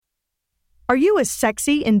Are you a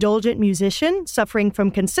sexy, indulgent musician suffering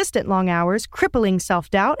from consistent long hours, crippling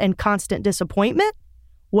self-doubt, and constant disappointment?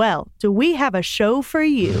 Well, do we have a show for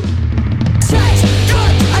you? Sex,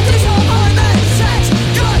 good, and disappointment. Sex,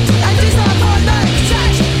 good, and disappointment.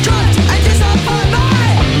 Sex, good, and disappointment.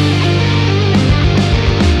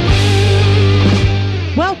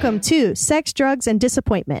 Welcome to Sex, Drugs, and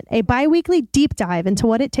Disappointment, a bi-weekly deep dive into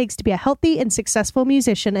what it takes to be a healthy and successful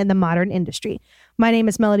musician in the modern industry. My name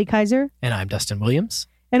is Melody Kaiser. And I'm Dustin Williams.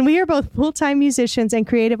 And we are both full-time musicians and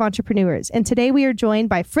creative entrepreneurs. And today we are joined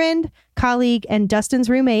by friend, colleague, and Dustin's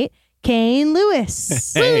roommate, Kane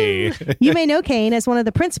Lewis. Hey. You may know Kane as one of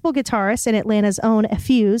the principal guitarists in Atlanta's own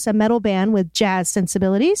Fuse, a metal band with jazz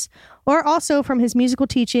sensibilities, or also from his musical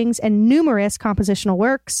teachings and numerous compositional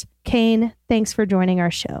works. Kane, thanks for joining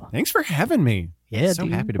our show. Thanks for having me. Yeah, so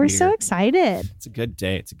dude. happy to We're be so here. excited. It's a good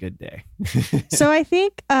day. It's a good day. So I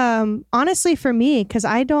think, honestly, for me, because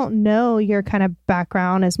I don't know your kind of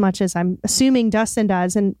background as much as I'm assuming Dustin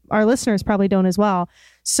does, and our listeners probably don't as well.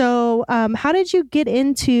 So how did you get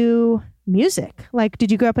into music? Like,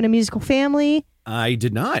 did you grow up in a musical family? I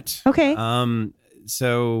did not. Okay. I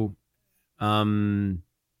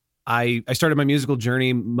started my musical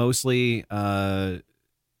journey mostly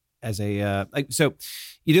as a so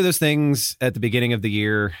you do those things at the beginning of the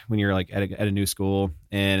year when you're like at a new school,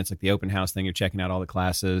 and it's like the open house thing. You're checking out all the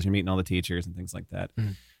classes, you're meeting all the teachers and things like that.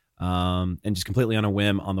 And just completely on a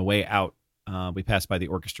whim, on the way out, we passed by the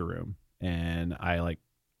orchestra room, and I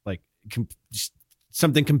just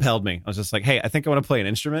something compelled me. I was just like, hey, I think I want to play an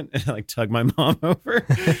instrument. And I tugged my mom over.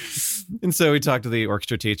 And so we talked to the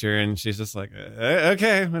orchestra teacher, and she's just like,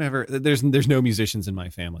 okay, whatever. There's no musicians in my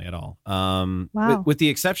family at all. Wow. With the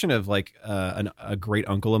exception of a great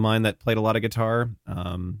uncle of mine that played a lot of guitar.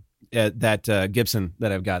 That Gibson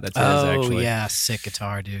that I've got, that's his actually. Yeah, sick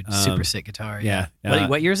guitar, dude. Super sick guitar. Yeah.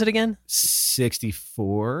 What year is it again?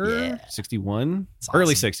 64, Yeah. 61, It's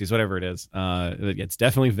early awesome. 60s, whatever it is. It's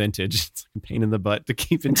definitely vintage. It's like a pain in the butt to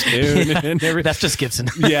keep in tune and everything. That's just Gibson.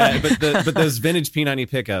 Yeah, but those vintage P90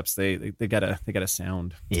 pickups, they got a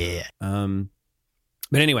sound. Yeah.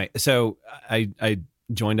 But anyway, so I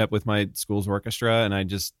joined up with my school's orchestra, and I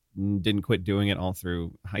just didn't quit doing it all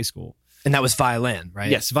through high school. And that was violin,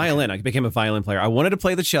 right? Yes, violin. I became a violin player. I wanted to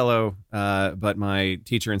play the cello, but my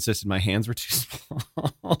teacher insisted my hands were too small.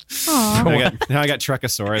 Now I got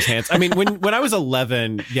Truckosaurus hands. I mean, when I was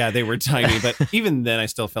 11, yeah, they were tiny, but even then I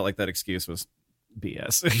still felt like that excuse was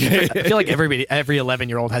BS. I feel like every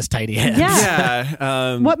 11-year-old has tiny hands. Yeah.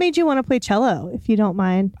 Yeah. What made you want to play cello, if you don't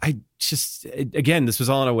mind? I just, again, this was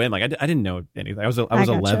all on a whim. Like I didn't know anything. I was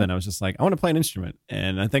gotcha. 11. I was just like, I want to play an instrument,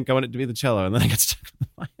 and I think I want it to be the cello. And then I got stuck with the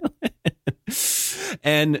violin.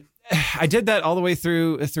 And I did that all the way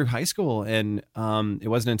through high school, and it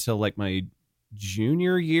wasn't until like my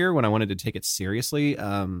junior year when I wanted to take it seriously.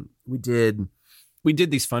 We did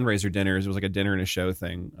these fundraiser dinners. It was like a dinner and a show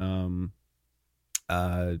thing.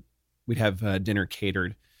 We'd have dinner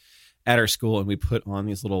catered at our school, and we put on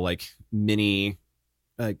these little like mini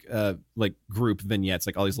like group vignettes,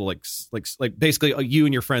 like all these little like basically you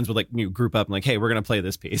and your friends would group up and like, hey, we're gonna play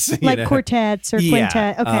this piece, Like quartets or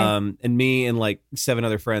quintet. Okay. And me and like 7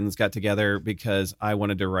 other friends got together because I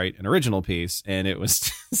wanted to write an original piece, and it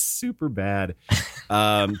was super bad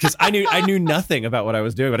because I knew nothing about what I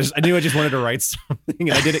was doing, but I knew I just wanted to write something,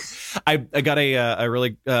 and I did it. I got a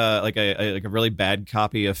really a really bad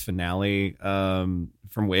copy of Finale from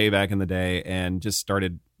way back in the day, and just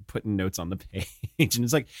started putting notes on the page, and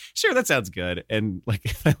it's like, sure, that sounds good. And like,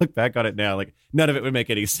 if I look back on it now, like none of it would make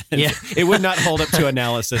any sense. Yeah. It would not hold up to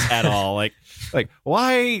analysis at all. Like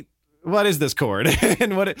why, what is this chord?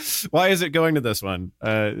 And why is it going to this one?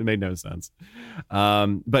 It made no sense.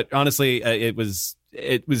 But honestly, it was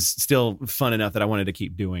still fun enough that I wanted to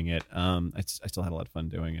keep doing it. I still had a lot of fun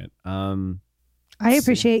doing it. I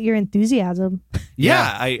appreciate your enthusiasm.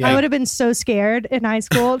 Yeah. I would have been so scared in high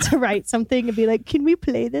school to write something and be like, can we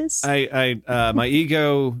play this? My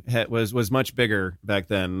ego was much bigger back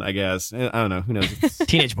then, I guess. I don't know. Who knows?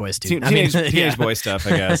 Teenage boys, dude. Teenage boy stuff, I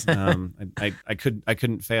guess. I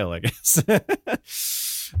couldn't fail, I guess.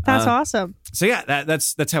 That's awesome. So yeah,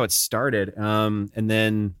 that's how it started. And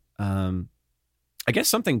then I guess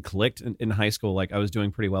something clicked in high school. Like I was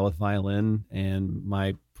doing pretty well with violin, and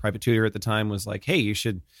my private tutor at the time was like, hey, you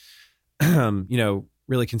should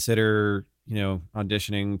really consider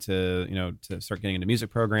auditioning to start getting into music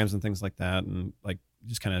programs and things like that, and like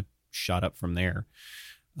just kind of shot up from there.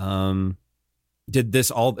 Did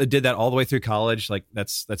that all the way through college. Like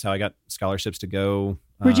that's how I got scholarships to go.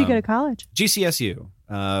 Where'd you go to college? GCSU,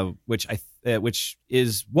 which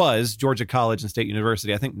was Georgia College and State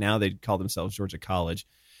University. I think now they call themselves Georgia College.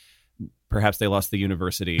 perhaps they lost the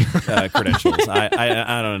university credentials.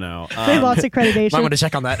 I don't know. They lost accreditation. Might want to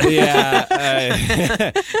check on that.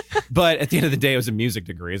 Yeah. But at the end of the day, it was a music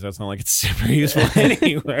degree, so it's not like it's super useful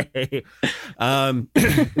anyway. I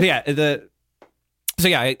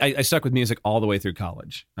stuck with music all the way through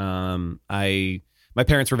college. My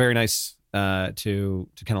parents were very nice to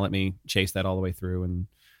kind of let me chase that all the way through, and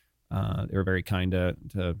they were very kind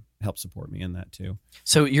to help support me in that too.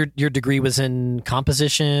 So your degree was in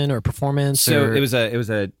composition or performance? So or? it was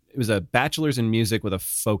a bachelor's in music with a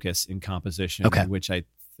focus in composition, Okay. which I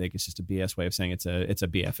think is just a BS way of saying it's a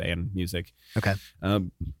BFA in music. Okay.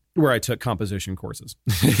 Where I took composition courses,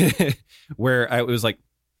 where it was like,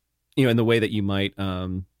 in the way that you might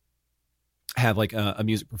have like a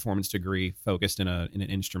music performance degree focused in an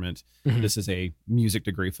instrument. Mhm. This is a music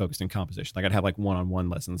degree focused in composition. Like I'd have like one-on-one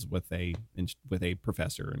lessons with a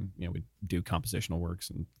professor, and we'd do compositional works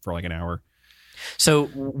and for like an hour. So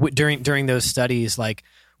during those studies, like,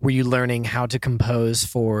 were you learning how to compose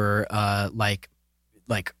for like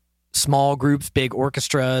small groups, big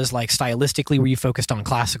orchestras? Like stylistically, were you focused on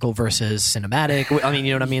classical versus cinematic? I mean,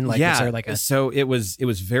 you know what I mean? Like, yeah. is there like a... So it was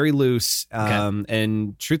very loose. Okay.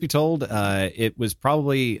 And truth be told, it was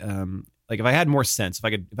probably like if I had more sense, if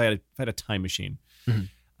I had a time machine, Mhm.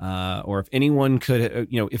 or if anyone could,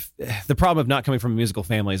 if the problem of not coming from a musical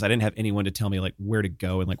family is I didn't have anyone to tell me like where to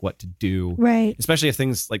go and like what to do. Right. Especially if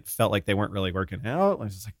things like felt like they weren't really working out. I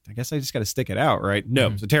was just like, I guess I just got to stick it out, right? No,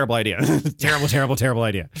 It's a terrible idea. terrible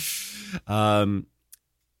idea. At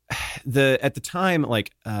the time,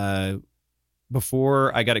 like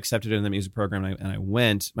before I got accepted in the music program and I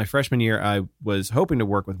went, my freshman year, I was hoping to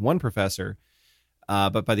work with one professor,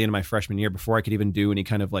 but by the end of my freshman year, before I could even do any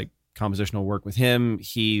kind of like compositional work with him,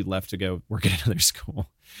 he left to go work at another school.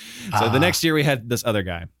 So the next year we had this other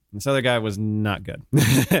guy. This other guy was not good.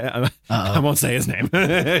 I won't say his name. He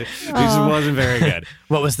just wasn't very good.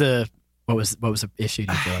 What was the issue,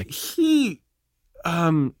 do you feel like? He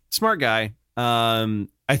smart guy.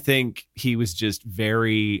 I think he was just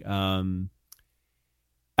very out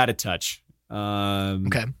of touch.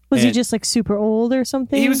 Okay. Was he just like super old or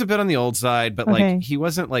something? He was a bit on the old side, but Okay. like he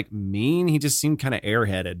wasn't like mean. He just seemed kind of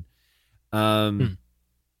airheaded. And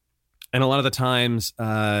a lot of the times,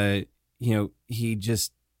 he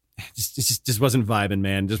just wasn't vibing,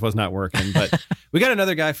 man. Just was not working. But we got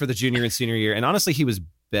another guy for the junior and senior year, and honestly, he was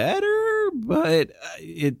better, but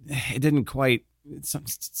it didn't quite.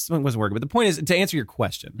 Something wasn't working. But the point is, to answer your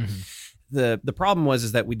question, the problem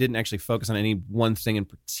was that we didn't actually focus on any one thing in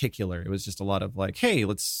particular. It was just a lot of like, hey,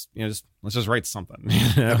 let's just write something.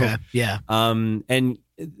 Okay. Yeah. And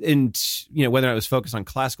whether I was focused on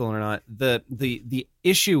classical or not, the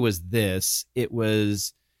issue was this. It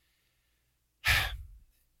was,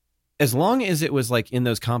 as long as it was like in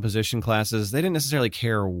those composition classes, they didn't necessarily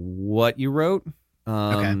care what you wrote.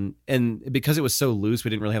 And because it was so loose, we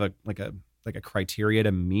didn't really have a criteria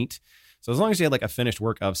to meet. So as long as you had like a finished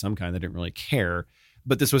work of some kind, they didn't really care.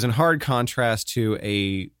 But this was in hard contrast to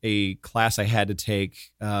a class I had to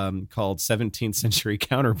take called 17th Century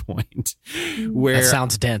Counterpoint, where That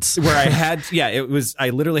sounds dense. where I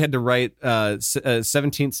literally had to write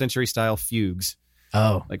 17th century style fugues.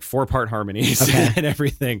 Oh. Like 4-part harmonies and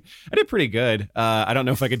everything. I did pretty good. I don't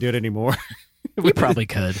know if I could do it anymore. You probably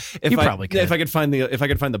could. If If I could find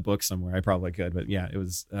the book somewhere, I probably could. But yeah, it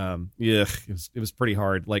was it was pretty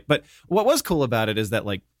hard. Like, but what was cool about it is that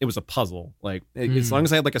like it was a puzzle. Like as long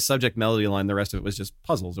as I had like a subject melody line, the rest of it was just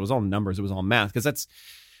puzzles. It was all numbers. It was all math. Because that's,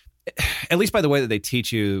 at least by the way that they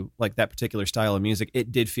teach you like that particular style of music,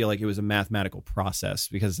 it did feel like it was a mathematical process,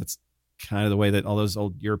 because it's kind of the way that all those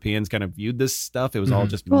old Europeans kind of viewed this stuff. It was all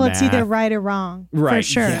just well, math. it's either right or wrong, right, for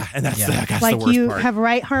sure. Yeah, and that's like the worst you part. have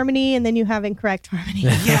right harmony and then you have incorrect harmony.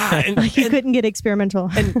 Yeah, and, like you couldn't get experimental.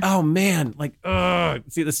 and oh man, like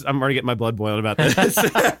see this. I'm already getting my blood boiling about this.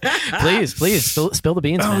 Please spill the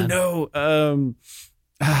beans, man. No.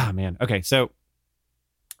 Man. Okay, so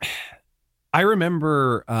I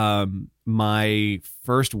remember my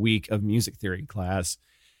first week of music theory class,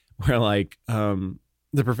 where like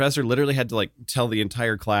the professor literally had to like tell the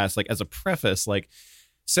entire class, like as a preface, like,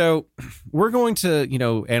 so we're going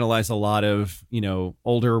to, analyze a lot of,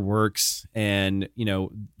 older works, and,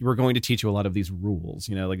 we're going to teach you a lot of these rules,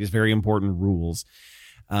 like these very important rules.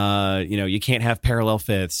 You can't have parallel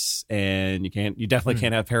fifths, and you definitely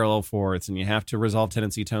can't have parallel fourths, and you have to resolve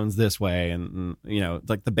tendency tones this way. And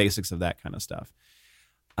like the basics of that kind of stuff.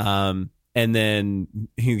 And then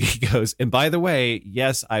he goes, and by the way,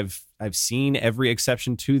 yes, I've seen every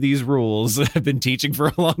exception to these rules. I've been teaching for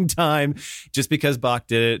a long time. Just because Bach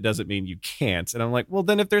did it doesn't mean you can't. And I'm like, well,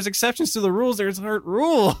 then if there's exceptions to the rules, there's aren't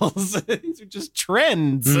rules. These are just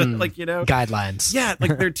trends, like, you know, guidelines. Yeah,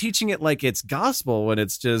 like they're teaching it like it's gospel when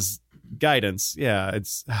it's just guidance. Yeah,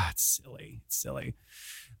 it's silly. It's silly.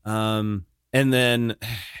 And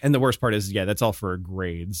the worst part is, yeah, that's all for a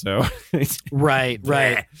grade. So right.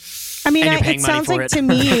 I mean, And you're paying it money sounds for like it. to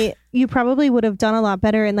me, you probably would have done a lot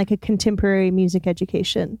better in like a contemporary music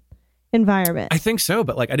education environment. I think so,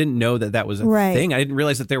 but like I didn't know that was a Right. thing. I didn't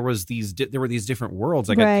realize that there were these different worlds.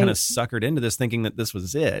 Like I Right. kind of suckered into this thinking that this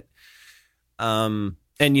was it. And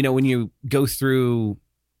you know, when you go through,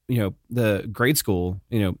 you know, the grade school,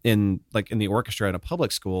 you know, in the orchestra in a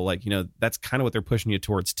public school, like, you know, that's kind of what they're pushing you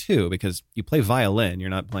towards too, because you play violin, you're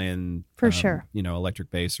not playing For sure. you know, electric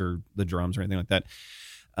bass or the drums or anything like that.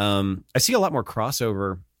 I see a lot more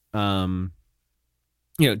crossover,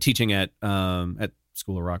 you know, teaching at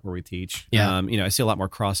School of Rock where we teach. Yeah. You know, I see a lot more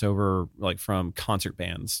crossover like from concert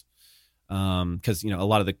bands. Because, you know, a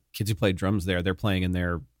lot of the kids who play drums there, they're playing in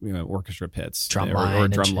their, you know, orchestra pits Drum or line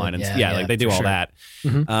and drum shit. line. And Yeah, like they do for all sure. that.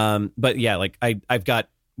 Mhm. But yeah, like I've got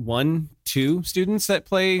 1-2 students that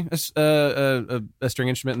play a string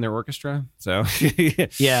instrument in their orchestra. So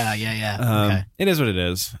Yeah. Okay. it is what it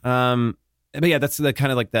is. But yeah, that's the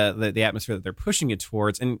kind of like the atmosphere that they're pushing it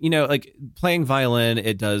towards. And, you know, like playing violin,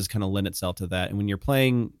 it does kind of lend itself to that. And when you're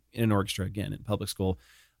playing in an orchestra, again, in public school,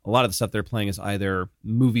 a lot of the stuff they're playing is either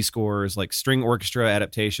movie scores, like string orchestra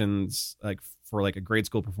adaptations, like for like a grade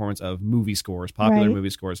school performance of movie scores, popular Right. movie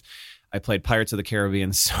scores. I played Pirates of the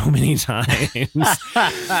Caribbean so many times.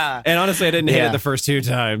 And honestly, I didn't hit Yeah. it the first 2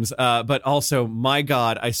 times. But also, my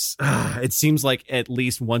God, it seems like at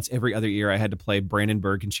least once every other year I had to play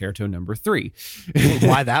Brandenburg Concerto No. 3.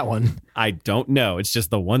 Why that one? I don't know. It's just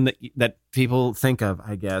the one that people think of,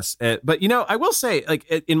 I guess. But, you know, I will say, like,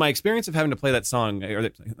 in my experience of having to play that song, or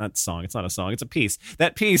not song, it's not a song, it's a piece.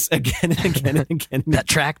 That piece again and again and again. That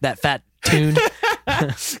track, that fat tune,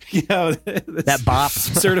 You know, that bop.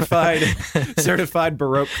 certified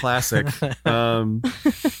Baroque classic. But no,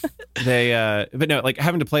 like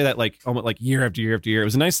having to play that like almost like year after year after year. It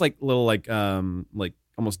was a nice like little like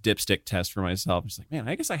almost dipstick test for myself. Just like, man,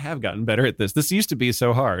 I guess I have gotten better at this. This used to be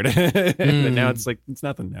so hard, but now it's like it's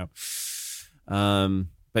nothing now.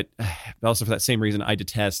 But also for that same reason, I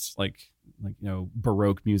detest like you know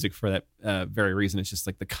Baroque music for that very reason. It's just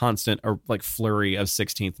like the constant or like flurry of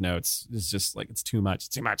 16th notes is just like it's too much. It's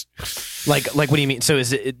too much. Like what do you mean? So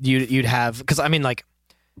is it you'd have, because I mean like,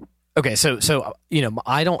 okay, so you know,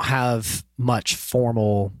 I don't have much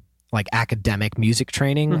formal like academic music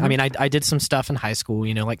training. I mean, I did some stuff in high school,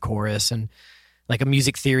 you know, like chorus and like a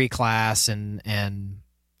music theory class and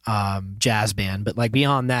jazz band, but like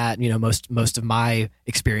beyond that, you know, most of my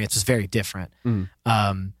experience was very different.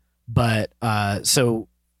 But so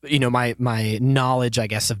you know, my knowledge, I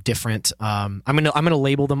guess, of different I'm gonna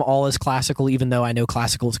label them all as classical, even though I know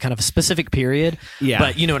classical is kind of a specific period. Yeah.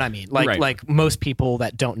 But you know what I mean? Like Right. like most people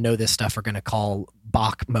that don't know this stuff are gonna call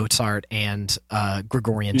Bach, Mozart, and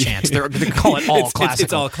Gregorian chants. They're gonna call it all classical.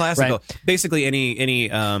 It's all classical. right? Basically, any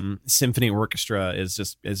symphony orchestra is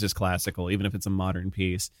just classical, even if it's a modern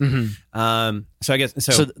piece. So I guess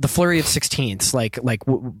So the flurry of sixteenths, like can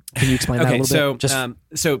you explain that a okay. little So bit?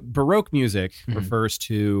 so Baroque music refers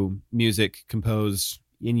to music composed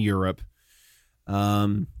in Europe,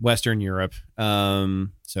 Western Europe.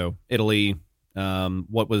 So Italy,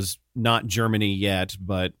 what was not Germany yet,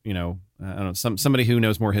 but you know. I don't know. Somebody who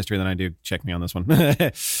knows more history than I do. Check me on this one.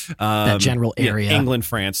 That general area, England,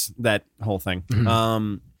 France, that whole thing.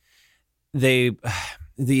 The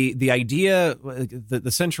idea,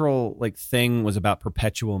 the central like thing was about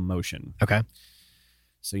perpetual motion. Okay.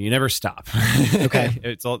 So you never stop. Okay.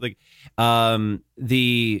 It's all like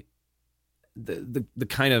the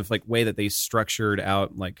kind of like way that they structured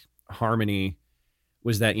out like harmony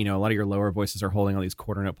was that, you know, a lot of your lower voices are holding all these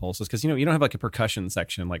quarter note pulses because, you know, you don't have like a percussion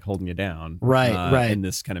section like holding you down. Right. In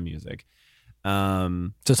this kind of music. So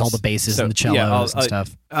it's all the basses and the cellos yeah, and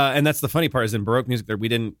stuff. And that's the funny part is in Baroque music they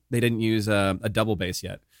didn't use a double bass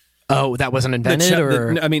yet. Oh, that wasn't invented,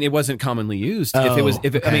 or I mean, it wasn't commonly used. Oh,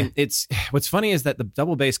 I mean, it's what's funny is that the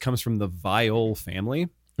double bass comes from the viol family,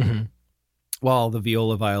 while the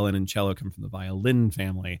viola, violin, and cello come from the violin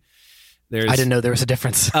family. I didn't know there was a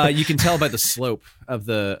difference. You can tell by the slope of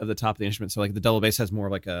the top of the instrument. So like the double bass has more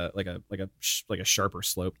like a sharper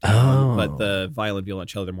slope, Oh. but the violin, viola, and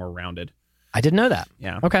cello they're more rounded. I didn't know that.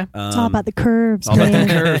 Yeah. Okay. It's all about the curves, all about the man.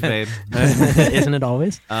 curves, babe. Isn't it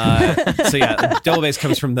always? So yeah, double bass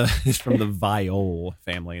comes from the viol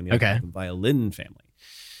family and the Okay. violin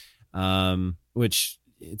family, which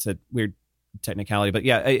it's a weird technicality, but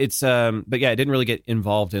yeah, it didn't really get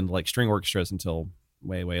involved in like string orchestras until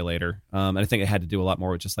way later. And I think it had to do a lot more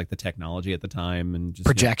with just like the technology at the time and just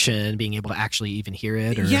Projection, being able to actually even hear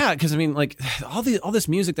it. Or... Yeah, because I mean, like all this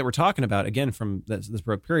music that we're talking about again from this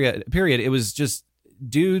Baroque period, it was just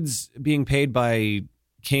dudes being paid by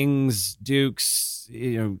kings, dukes,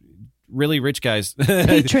 really rich guys.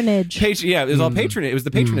 Patronage. It was all patronage. It was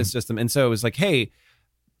the patronage system, and so it was like, hey,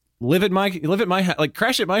 live at my like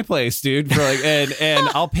crash at my place, dude, for like, and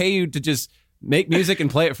I'll pay you to just make music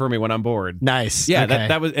and play it for me when I'm bored. Nice. Yeah, Okay.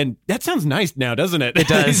 that was, and that sounds nice now, doesn't it? It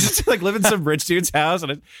does. Just like live in some rich dude's house,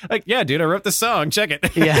 and it's like, yeah, dude, I wrote the song. Check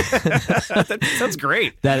it. Yeah. That sounds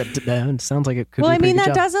great. That sounds like it could Well, be I a pretty mean, good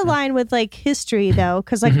that job. does align with like history though,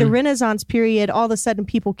 because like the Renaissance period, all of a sudden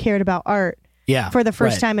people cared about art Yeah. for the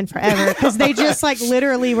first right. time in forever because they just like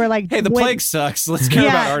literally were like, Hey, the when- plague sucks. Let's care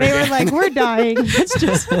about Yeah, art they again. were like, we're dying.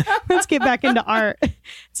 Let's get back into art.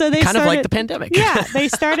 So they Kind of like started- the pandemic. Yeah, they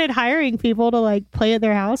started hiring people to like play at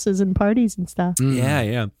their houses and parties and stuff.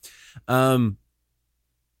 Yeah.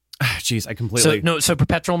 Geez, I completely. So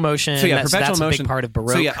perpetual motion. So yeah, that's perpetual a motion. big part of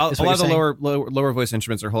Baroque. So yeah, a is lot what of the you're lower voice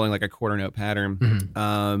instruments are holding like a quarter note pattern.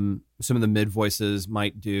 Mm-hmm. Some of the mid voices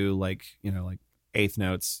might do like like eighth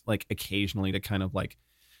notes, like occasionally to kind of like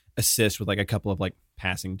assist with like a couple of like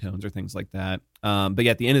passing tones or things like that. But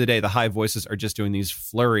yeah, at the end of the day, the high voices are just doing these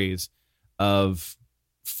flurries of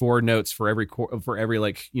 4 notes for every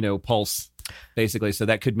like pulse, basically. So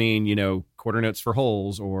that could mean quarter notes for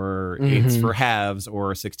wholes or eighths for halves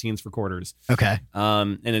or 16ths for quarters. Okay.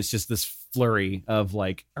 And it's just this flurry of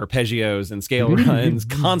like arpeggios and scale runs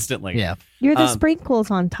constantly. Yeah. You're the sprinkles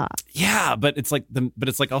on top. Yeah, but it's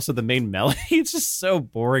like also the main melody. It's just so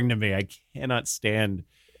boring to me. I cannot stand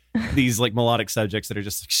these like melodic subjects that are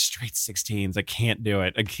just like straight 16s. I can't do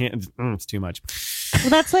it. I can't. It's too much. Well,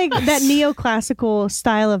 that's like that neoclassical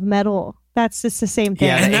style of metal. That's just the same thing.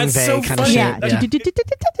 Yeah, And the that's Ingve so kind of funny. shit.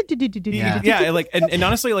 Yeah. Yeah. Yeah, like and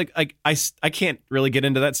honestly, like I can't really get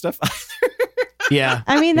into that stuff. Yeah.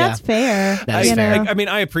 I mean, that's fair. That is you fair. know? I mean,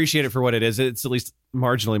 I appreciate it for what it is. It's at least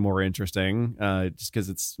marginally more interesting, just because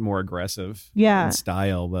it's more aggressive Yeah. in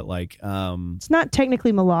style. But like, It's not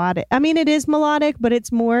technically melodic. I mean, it is melodic, but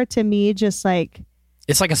it's more to me just like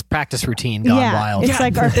It's like a practice routine gone wild. it's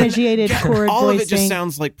like arpeggiated chord all voicing. of it just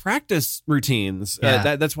sounds like practice routines.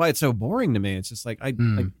 Yeah. That's why it's so boring to me. It's just like like,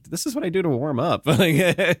 this is what I do to warm up.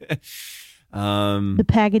 Like, the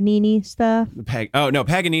Paganini stuff.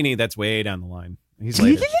 Paganini. That's way down the line. He's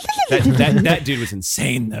later. that dude was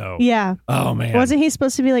insane though. Yeah. Oh man. Wasn't he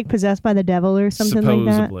supposed to be like possessed by the devil or something like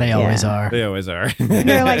that? Supposedly. They always Yeah. are. They always are.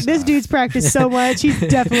 They're like, this dude's practiced so much. He's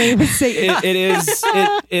definitely with Satan.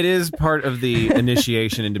 It is part of the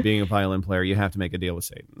initiation into being a violin player. You have to make a deal with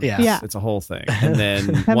Satan. Yeah. Yeah. It's a whole thing. And then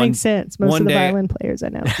That makes sense. Most one of the day- violin players I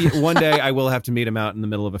know. one day I will have to meet him out in the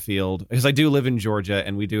middle of a field because I do live in Georgia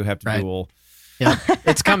and we do have to Right. duel. Yeah.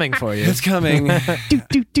 It's coming for you. It's coming. Do,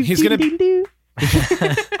 do, do, He's do, gonna- do, do.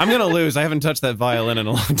 I'm gonna lose. I haven't touched that violin in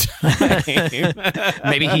a long time.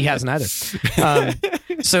 Maybe he hasn't either.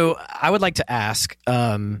 So I would like to ask,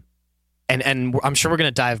 and I'm sure we're going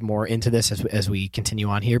to dive more into this as we continue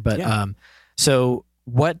on here. But Yeah. so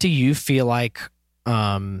what do you feel like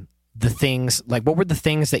the things like? What were the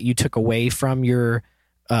things that you took away from your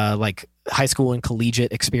like high school and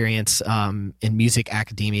collegiate experience in music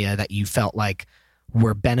academia that you felt like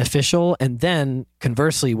were beneficial? And then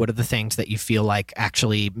conversely, what are the things that you feel like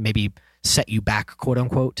actually maybe set you back, quote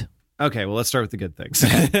unquote? Okay, well, let's start with the good things.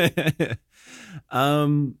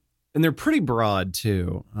 And they're pretty broad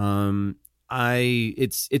too.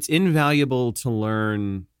 It's invaluable to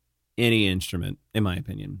learn any instrument, in my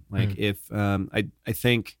opinion. Like if I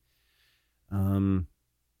think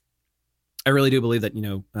I really do believe that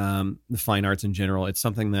the fine arts in general, it's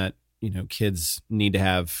something that kids need to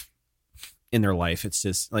have in their life. It's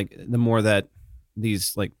just like the more that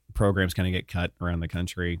these like programs kind of get cut around the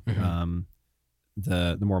country,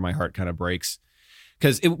 the more my heart kind of breaks.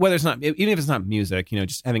 Because whether it's not, even if it's not music,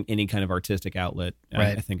 just having any kind of artistic outlet,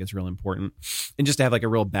 Right. I think is real important. And just to have like a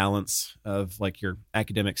real balance of like your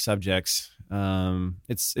academic subjects.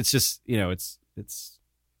 It's just,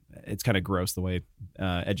 it's kind of gross the way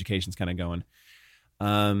education's kind of going.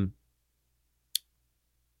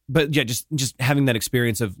 But yeah, just having that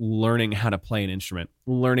experience of learning how to play an instrument,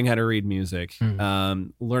 learning how to read music,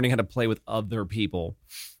 learning how to play with other people,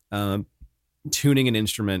 tuning an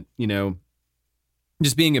instrument,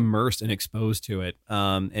 just being immersed and exposed to it,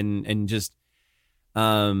 and just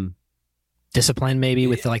Discipline maybe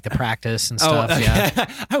with like the practice and stuff. Yeah.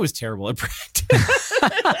 I was terrible at practice.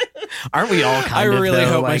 Aren't we all I kind of? really though?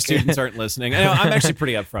 hope my Like- students aren't listening. I know, I'm actually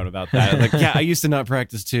pretty upfront about that. Like, yeah, I used to not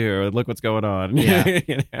practice too. Look what's going on. Yeah.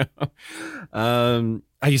 You know?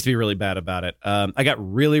 I used to be really bad about it. I got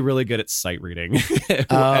really, really good at sight reading.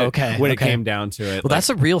 Oh, okay. When Okay. it came down to it. Well, that's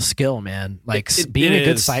a real skill, man. Like being a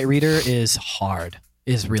good sight reader is hard.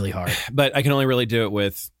 Is really hard. But I can only really do it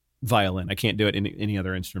with violin. I can't do it in any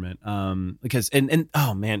other instrument. Because and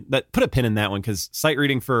oh man, put a pin in that one, because sight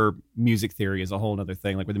reading for music theory is a whole other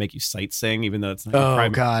thing. Like where they make you sight sing, even though it's not. Oh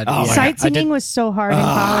prime. God. Oh, yeah. Sight I did- singing was so hard in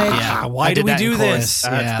college. Yeah. Why I did we that in do chorus. this?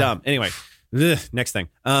 That's Yeah. dumb. Anyway, next thing.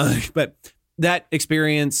 But that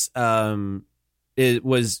experience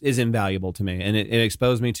is invaluable to me, and it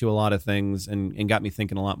exposed me to a lot of things and got me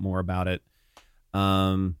thinking a lot more about it.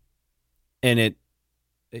 And it,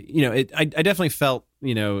 you know, I definitely felt,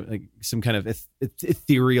 you know, like some kind of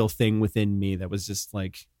ethereal thing within me that was just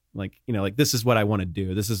like, you know, like, this is what I want to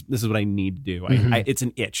do. This is what I need to do. Mhm. It's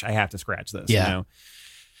an itch. I have to scratch this. Yeah. You know?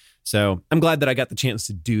 So I'm glad that I got the chance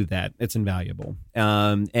to do that. It's invaluable.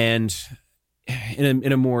 And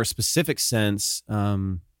in a more specific sense,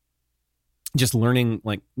 just learning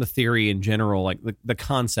like the theory in general, like the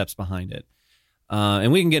concepts behind it.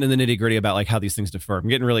 And we can get into the nitty gritty about like how these things differ.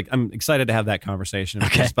 I'm excited to have that conversation.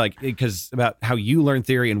 Okay. Just like, because about how you learn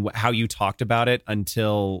theory and how you talked about it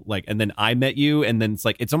until like, and then I met you, and then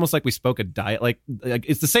it's almost like we spoke a like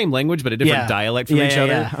it's the same language, but a different Yeah. dialect from each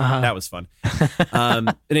other. Yeah. Uh-huh. That was fun.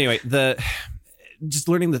 But anyway, just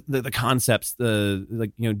learning the concepts,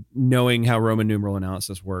 like, you know, knowing how Roman numeral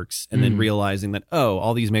analysis works, and then realizing that, oh,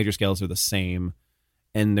 all these major scales are the same,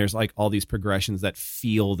 and there's like all these progressions that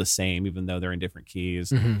feel the same even though they're in different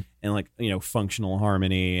keys, and like, you know, functional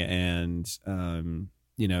harmony, and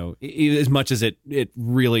you know, as much as it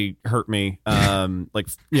really hurt me, like,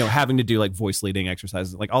 you know, having to do like voice leading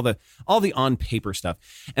exercises, like all the on paper stuff.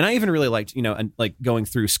 And I even really liked, you know, and like going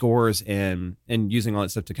through scores and using all that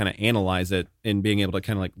stuff to kind of analyze it, and being able to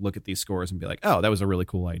kind of like look at these scores and be like, oh, that was a really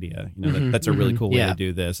cool idea. You know, that's a really cool way Yeah. to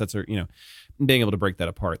do this. That's you know, being able to break that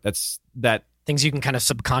apart. That. Things you can kind of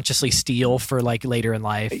subconsciously steal for like later in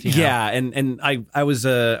life. You know? Yeah, and I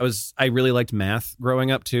really liked math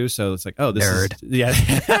growing up too. So it's like, oh, this Nerd. is yeah.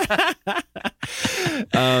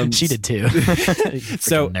 She did too.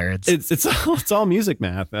 So nerds. it's all music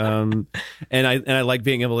math. And I like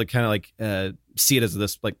being able to kind of like see it as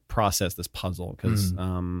this like process, this puzzle, because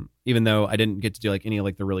even though I didn't get to do like any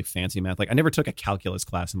like the really fancy math, like I never took a calculus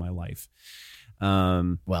class in my life.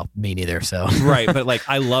 Well, me neither. So Right, but like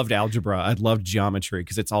I loved algebra, I loved geometry,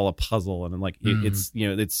 because it's all a puzzle, and I'm like it's, you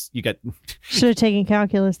know, it's, you got Should have taken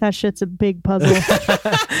calculus. That shit's a big puzzle.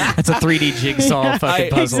 that's a 3D jigsaw fucking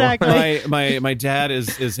puzzle. Exactly. my dad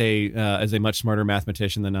is a much smarter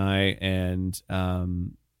mathematician than I, and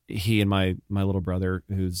he and my little brother,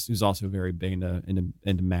 who's also very big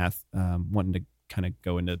into math, wanting to kind of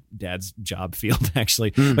go into dad's job field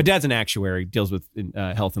actually. But dad's an actuary, deals with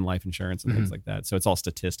health and life insurance and things like that, so it's all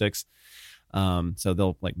statistics. So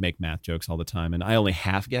they'll like make math jokes all the time, and I only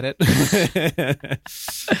half get it.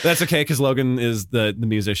 That's okay, because Logan is the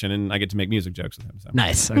musician, and I get to make music jokes with him. So.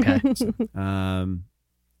 Nice. Okay.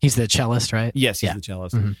 He's the cellist, right? Yes, he's the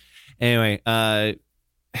cellist. Anyway,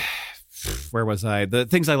 where was I? The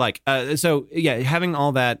things I like. So yeah, having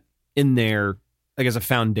all that in there, like as a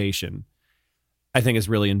foundation, I think is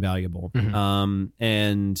really invaluable. And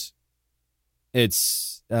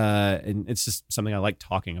it's just something I like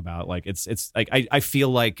talking about. Like it's like I feel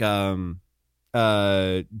like Charlie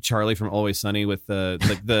from Always Sunny with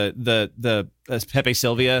the Pepe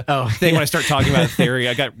Sylvia thing. When I start talking about theory,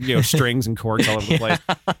 I got, you know, strings and chords all over the place.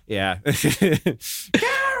 Yeah.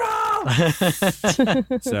 Carol.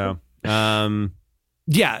 So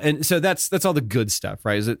yeah, and so that's all the good stuff,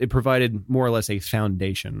 right? Is it provided more or less a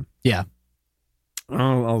foundation. Yeah.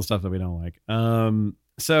 All the stuff that we don't like.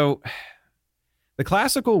 So the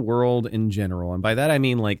classical world in general, and by that I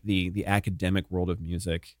mean like the academic world of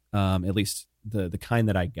music, at least the kind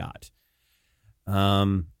that I got.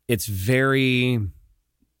 It's very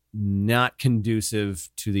not conducive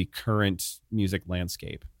to the current music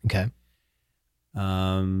landscape. Okay.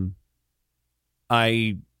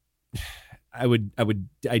 I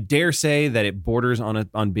dare say that it borders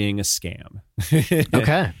on being a scam.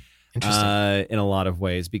 Okay. Interesting. In a lot of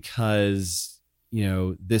ways, because, you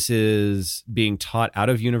know, this is being taught out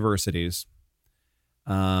of universities,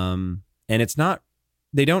 and it's not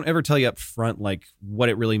they don't ever tell you up front like what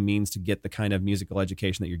it really means to get the kind of musical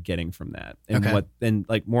education that you're getting from that, and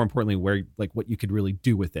like more importantly where like what you could really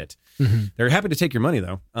do with it. They're happy to take your money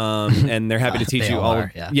though, and they're happy to teach you all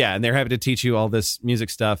and they're happy to teach you all this music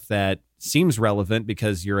stuff that seems relevant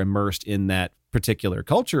because you're immersed in that particular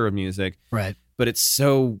culture of music, right? But it's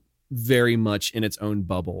so very much in its own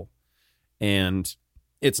bubble, and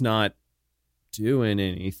it's not doing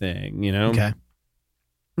anything, you know.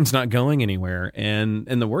 It's not going anywhere. And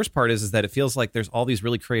the worst part is that it feels like there's all these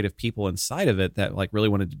really creative people inside of it that like really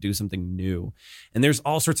wanted to do something new. And there's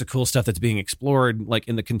all sorts of cool stuff that's being explored like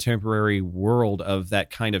in the contemporary world of that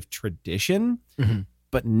kind of tradition,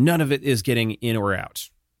 but none of it is getting in or out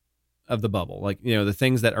of the bubble. Like, you know, the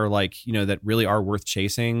things that are like, you know, that really are worth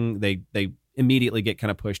chasing, they immediately get kind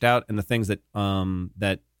of pushed out. And the things that,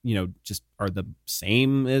 you know, just are the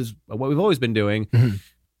same as what we've always been doing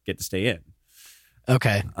get to stay in.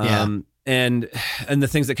 Okay. Yeah. And the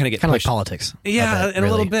things that kind of get kind of like pushed, politics. yeah, bit, and really.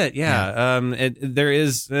 a little bit, yeah. There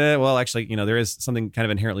is, well, actually, you know, there is something kind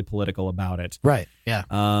of inherently political about it, Right. Yeah.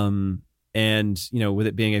 And you know, with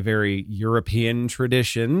it being a very European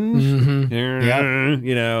tradition,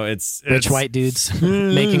 you know, it's rich white dudes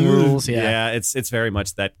making rules. Yeah. It's very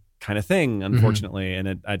much that kind of thing, unfortunately, and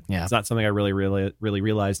it's not something I really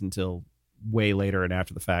realized until way later and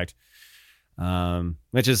after the fact.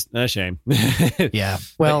 Which is a shame. Yeah.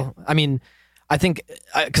 Well, I mean, I think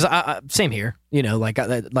because I same here. You know, like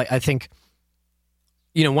I think,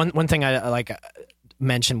 you know, one thing I like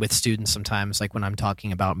mention with students sometimes, like when I'm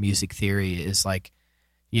talking about music theory, is like,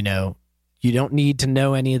 you know, you don't need to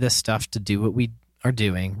know any of this stuff to do what we are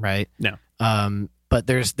doing, right? No. But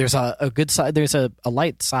there's a good side, there's a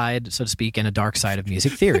light side, so to speak, and a dark side of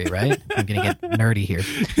music theory, right? I'm gonna get nerdy here,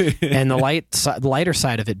 and the lighter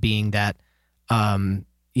side of it being that.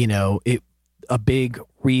 You know, a big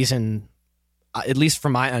reason, at least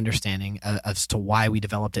from my understanding, as to why we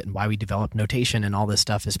developed it and why we developed notation and all this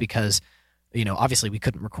stuff is because, you know, obviously we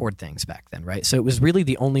couldn't record things back then, right? So it was really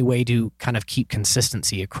the only way to kind of keep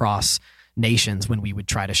consistency across nations when we would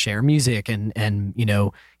try to share music and you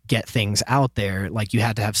know, get things out there. Like you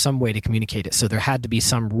had to have some way to communicate it. So there had to be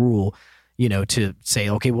some rule, you know, to say,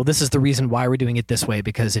 okay, well, this is the reason why we're doing it this way,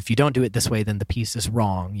 because if you don't do it this way, then the piece is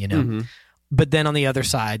wrong, you know? But then on the other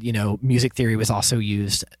side, you know, music theory was also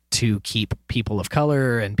used to keep people of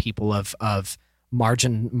color and people of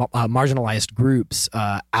marginalized groups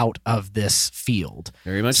out of this field.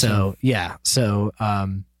 Very much so. Yeah. So,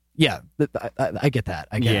 yeah, I get that.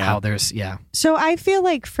 I get how there's, So I feel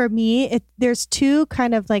like for me, there's two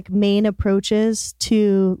kind of like main approaches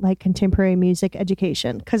to like contemporary music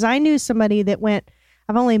education. Because I knew somebody that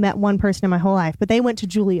I've only met one person in my whole life, but they went to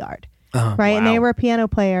Juilliard. Right. Wow. And they were a piano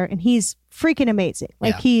player and he's freaking amazing.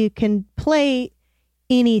 Like he can play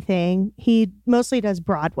anything. He mostly does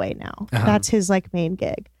Broadway now. That's his like main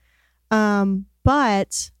gig.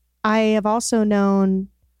 But I have also known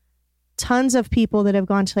tons of people that have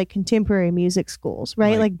gone to like contemporary music schools,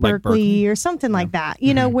 right? Like Berkeley or something like that,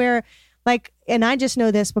 you know, where like, and I just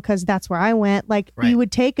know this because that's where I went. Like you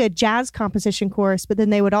would take a jazz composition course, but then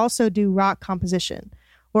they would also do rock composition.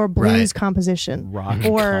 Or blues composition,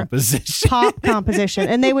 or pop composition.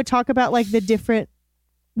 And they would talk about like the different,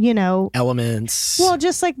 you know, elements. Well,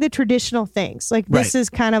 just like the traditional things. Like this is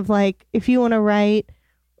kind of like, if you want to write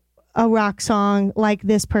a rock song like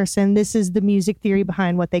this person, this is the music theory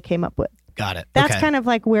behind what they came up with. Got it. That's kind of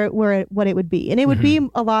like what it would be. And it would be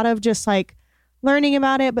a lot of just like learning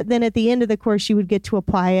about it. But then at the end of the course, you would get to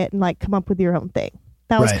apply it and like come up with your own thing.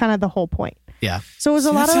 That was kind of the whole point. Yeah. So it was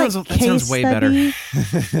a lot of like case way study.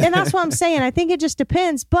 And that's what I'm saying. I think it just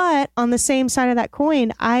depends. But on the same side of that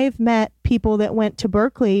coin, I've met people that went to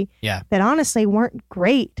Berkeley that honestly weren't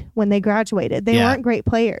great when they graduated. They weren't great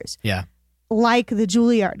players. Yeah. Like the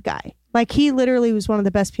Juilliard guy. Like he literally was one of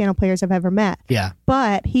the best piano players I've ever met. Yeah.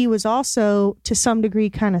 But he was also to some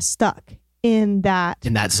degree kind of stuck in that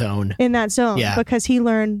zone because he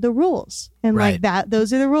learned the rules and like that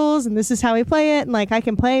those are the rules and this is how we play it and like I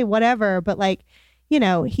can play whatever, but like, you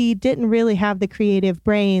know, he didn't really have the creative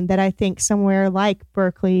brain that I think somewhere like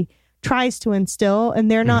Berkeley tries to instill, and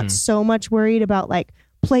they're not so much worried about like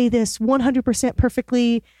play this 100%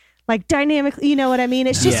 perfectly, like dynamically, you know what I mean?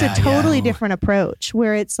 It's just a totally different approach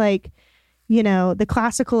where it's like, you know, the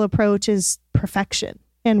classical approach is perfection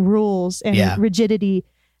and rules and rigidity.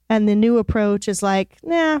 And the new approach is like,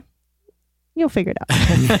 nah, you'll figure it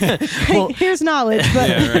out. Well, here's knowledge.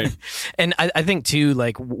 But And I think too,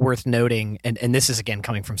 like worth noting, and this is again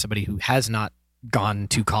coming from somebody who has not gone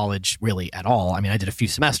to college really at all. I mean, I did a few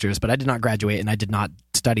semesters, but I did not graduate and I did not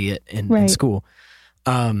study it in school.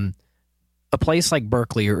 a place like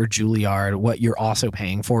Berkeley or Juilliard, what you're also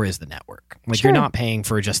paying for is the network. Like Sure. you're not paying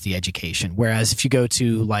for just the education. Whereas if you go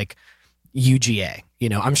to like UGA, you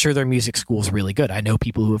know, I'm sure their music school is really good. I know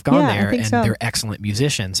people who have gone Yeah, I there think and so. they're excellent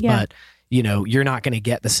musicians, Yeah. but you know, you're not going to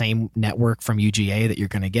get the same network from UGA that you're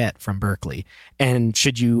going to get from Berkeley. And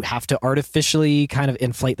should you have to artificially kind of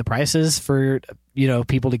inflate the prices for, you know,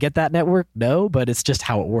 people to get that network? No, but it's just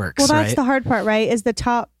how it works. Well, that's right? the hard part, right? Is the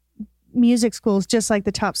top music schools, just like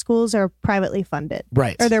the top schools, are privately funded.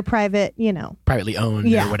 Right. Or they're private, you know. Privately owned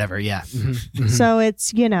Yeah. or whatever. Yeah. Mhm. Mhm. So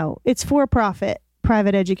it's, you know, it's for profit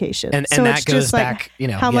private education. and so that it's goes just like, back, you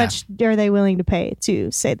know, how yeah, much are they willing to pay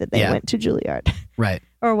to say that they Yeah. went to Juilliard right.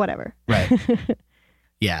 or whatever? Right.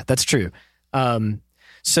 Yeah, that's true.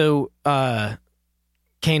 So,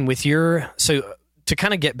 Kane, with to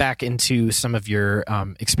kind of get back into some of your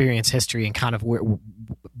experience history and kind of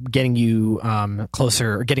getting you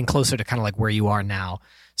getting closer to kind of like where you are now.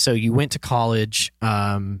 So you went to college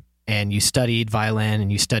and you studied violin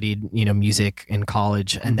and you studied, you know, music in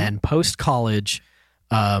college. And then post college,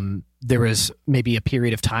 there was maybe a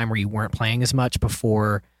period of time where you weren't playing as much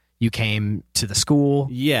before you came to the school.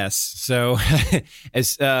 Yes. So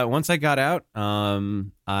as once I got out,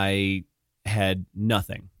 I had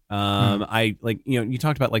nothing. I like, you know, you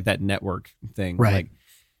talked about like that network thing. Right. Like,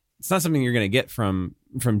 it's not something you're going to get from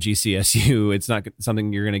GCSU. It's not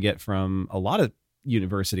something you're going to get from a lot of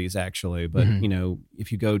universities actually. But Mhm. you know,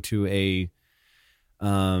 if you go to a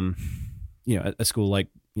school like,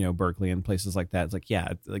 you know, Berkeley and places like that, it's like,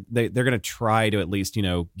 yeah, like they're going to try to at least, you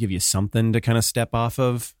know, give you something to kind of step off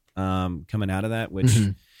of coming out of that, which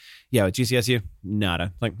Mhm. yeah, with GCSU,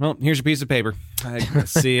 nada. Like, well, here's your piece of paper.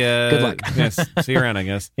 See Good luck. Yes, see you around, I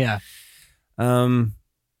guess. Yeah.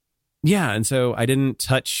 Yeah, and so I didn't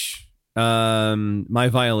touch my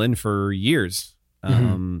violin for years.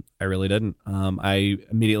 I really didn't. I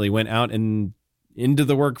immediately went out and into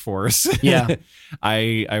the workforce. Yeah.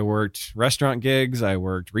 I worked restaurant gigs, I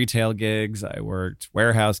worked retail gigs, I worked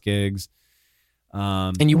warehouse gigs.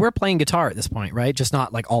 And you were playing guitar at this point, right? Just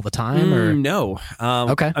not like all the time, or no.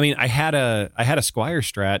 Okay. I mean, I had a Squire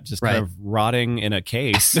Strat just kind Right. of rotting in a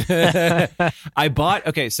case. I bought.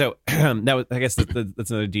 Okay, so that was. I guess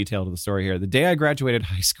that's another detail to the story here. The day I graduated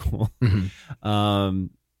high school, Mhm.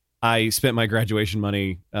 I spent my graduation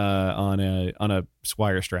money on a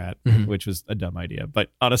Squire Strat, Mhm. which was a dumb idea.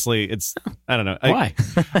 But honestly, it's I don't know. Why?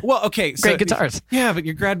 Well, okay, so, Great guitars. Yeah, but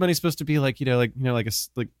your grad money's supposed to be like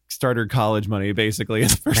like starter college money, basically.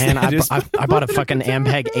 Is the first Man, thing I just- I bought a fucking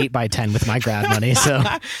Ampeg 8x10 with my grad money. So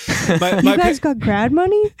You guys got grad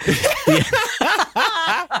money?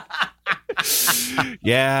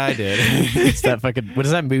 Yeah, I did. it's that fucking, what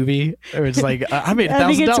is that movie? Or it's like, I made I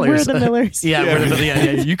think it's We're $1,000. the Millers. Yeah,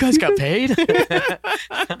 yeah. You guys got paid?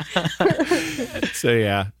 So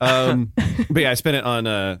yeah, but yeah, I spent it on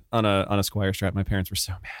a Squire Strat. My parents were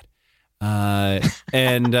so mad,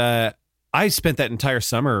 and I spent that entire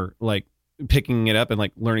summer like picking it up and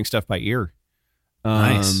like learning stuff by ear.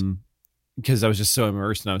 Nice. Because I was just so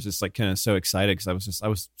immersed and I was just like kind of so excited because I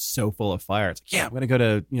was so full of fire. It's like, yeah, I'm gonna go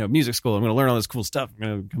to music school. I'm gonna learn all this cool stuff. I'm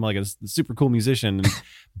gonna become like a super cool musician. And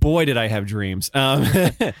boy, did I have dreams.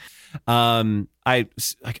 I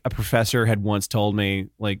like a professor had once told me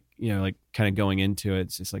like kind of going into it,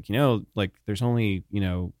 it's just like like there's only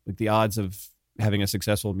like the odds of having a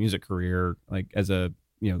successful music career like as a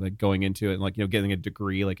like going into it and like getting a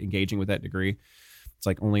degree, like engaging with that degree. It's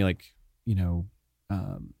like only like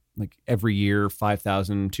like every year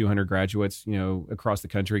 5,200 graduates across the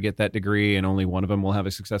country get that degree and only one of them will have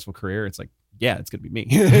a successful career. It's like, yeah, it's gonna be me.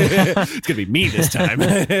 It's gonna be me this time.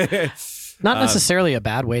 Not necessarily a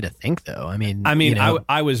bad way to think, though. I mean,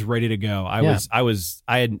 I was ready to go. I was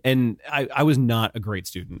not a great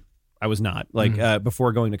student. I was not like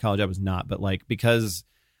before going to college. I was not, but like because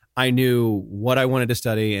I knew what I wanted to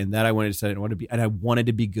study and that I wanted to study and I wanted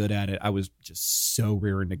to be good at it. I was just so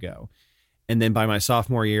rearing to go. And then by my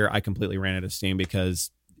sophomore year, I completely ran out of steam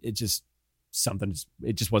because it just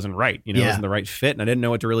wasn't right. It wasn't the right fit, and I didn't know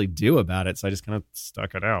what to really do about it. So I just kind of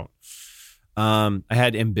stuck it out. I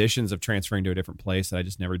had ambitions of transferring to a different place that I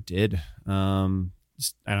just never did. I don't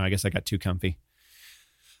know. I guess I got too comfy.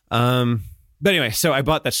 But anyway, so I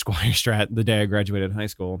bought that Squire Strat the day I graduated high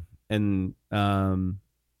school, and I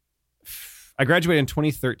graduated in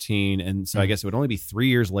 2013, and so I guess it would only be 3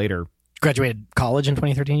 years later. Graduated college in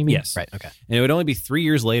 2013, you mean? Yes. Right, okay. And it would only be 3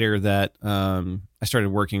 years later that I started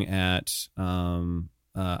working at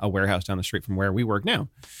a warehouse down the street from where we work now.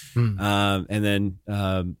 And then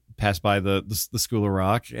passed by the School of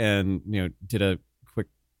Rock and did a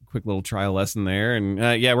quick little trial lesson there, and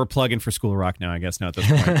yeah, we're plugging for School of Rock now, I guess, now at this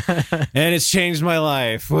point. And it's changed my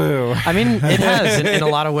life. Woo. I mean, it has in a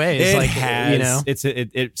lot of ways. It like, has. you know,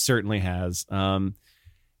 It certainly has. And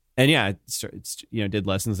yeah, did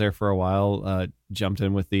lessons there for a while. Jumped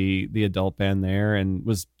in with the adult band there, and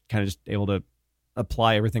was kind of just able to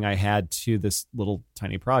apply everything I had to this little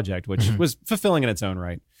tiny project, which was fulfilling in its own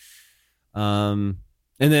right. And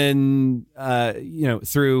then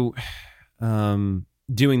through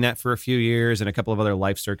doing that for a few years and a couple of other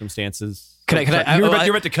life circumstances. You're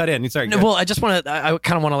about to cut in. Sorry. No, well, I just want to. I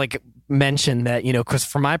kind of want to like mention that, because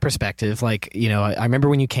from my perspective, like, I remember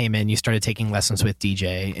when you came in, you started taking lessons with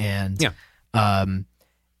DJ, and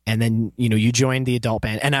then you joined the adult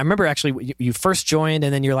band, and I remember actually you first joined,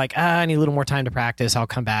 and then you're like, I need a little more time to practice. I'll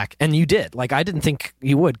come back, and you did. Like, I didn't think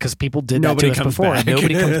you would, because people did that to us before. And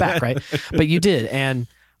nobody comes back, right? But you did, and.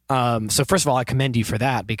 So first of all, I commend you for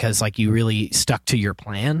that, because like you really stuck to your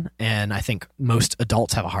plan. And I think most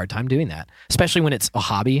adults have a hard time doing that, especially when it's a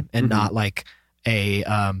hobby and not like a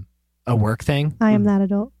work thing. I am that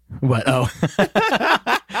adult. What? Oh,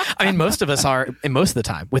 I mean, most of us are, and most of the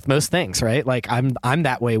time with most things, right? Like I'm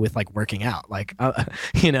that way with like working out, like, but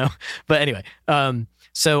anyway,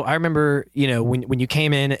 so I remember, when you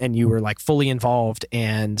came in and you were like fully involved,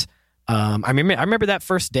 and I remember that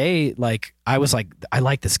first day, like I was like, I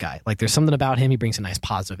like this guy. Like there's something about him. He brings a nice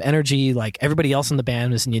positive energy. Like everybody else in the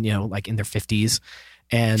band is, like in their 50s,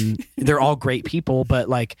 and they're all great people, but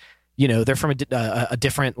like, they're from a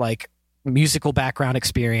different like musical background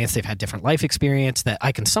experience. They've had different life experience that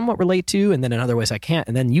I can somewhat relate to. And then in other ways I can't.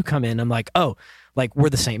 And then you come in, I'm like, oh, like we're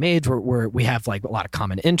the same age. We have like a lot of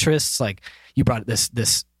common interests. Like you brought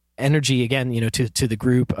this energy again, to the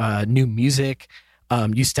group, new music.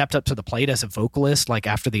 You stepped up to the plate as a vocalist, like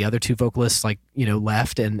after the other two vocalists, like,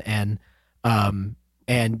 left,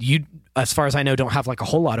 and you, as far as I know, don't have like a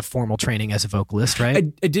whole lot of formal training as a vocalist,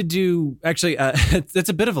 right? I did do, actually, that's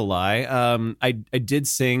a bit of a lie. I did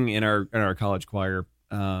sing in our college choir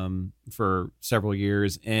for several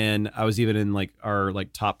years, and I was even in like our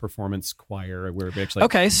like top performance choir, where we actually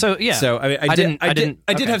okay. So yeah. So I mean,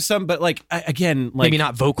 I did have some, but like again, like maybe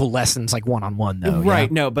not vocal lessons like one-on-one though, right?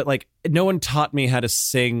 Yeah? No, but like no one taught me how to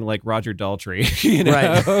sing like Roger Daltrey.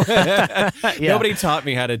 Right? Yeah. Nobody taught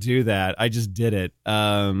me how to do that. I just did it.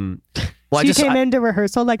 Well, you came into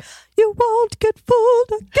rehearsal like, you won't get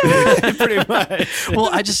fooled again. Pretty much. Well,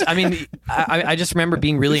 I just remember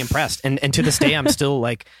being really impressed. And to this day, I'm still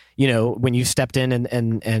like, when you stepped in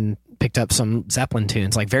and picked up some Zeppelin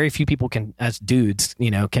tunes, like very few people can, as dudes,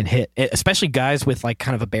 can hit it, especially guys with like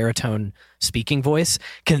kind of a baritone speaking voice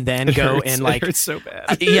can then go and like, it's so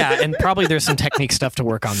bad. Yeah. And probably there's some technique stuff to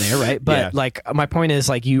work on there. Right. But like, my point is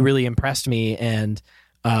like, you really impressed me. And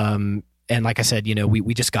like I said,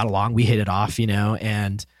 we just got along, we hit it off,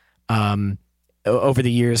 and over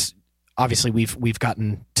the years, obviously we've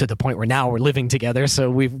gotten to the point where now we're living together, so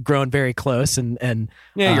we've grown very close. And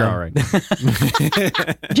yeah, you're all right.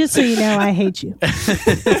 Just so you know, I hate you.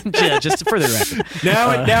 Yeah, just for the record.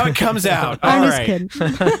 Now it comes out. I'm All just right.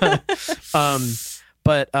 kidding.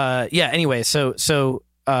 But yeah. Anyway, so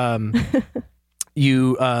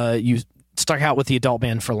you stuck out with the adult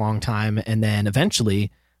band for a long time, and then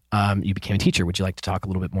eventually. You became a teacher. Would you like to talk a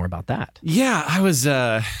little bit more about that? Yeah, I was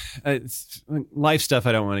life stuff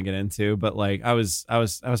I don't want to get into, but like I was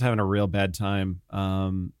having a real bad time.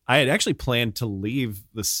 I had actually planned to leave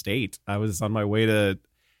the state. I was on my way to.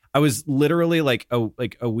 I was literally like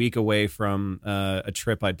a week away from a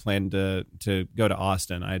trip I'd planned to go to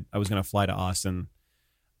Austin. I was going to fly to Austin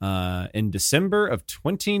in December of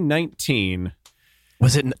 2019.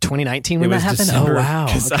 Was it 2019 when that happened? December, oh, wow.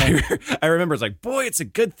 Okay. I remember it's like, boy, it's a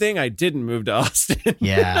good thing I didn't move to Austin.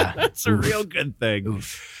 Yeah. That's a real good thing.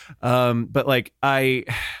 But like I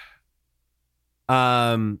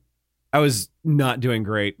was not doing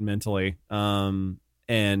great mentally. And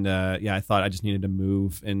I thought I just needed to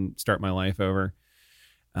move and start my life over.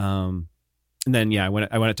 And then, I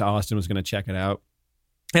went to Austin, was going to check it out.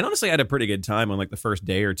 And honestly, I had a pretty good time on like the first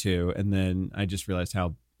day or two. And then I just realized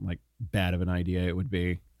how like bad of an idea it would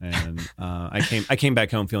be, and I came back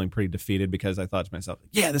home feeling pretty defeated, because I thought to myself,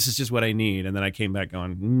 yeah, this is just what I need, and then I came back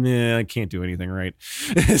going, nah, I can't do anything right.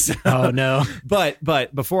 So, oh no. But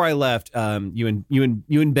before I left, you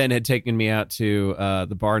and Ben had taken me out to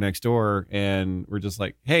the bar next door, and we're just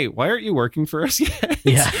like, hey, why aren't you working for us yet?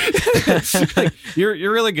 Yeah. Like,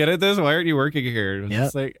 you're really good at this, why aren't you working here? Yeah.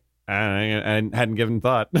 It's like, I hadn't given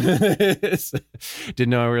thought. Didn't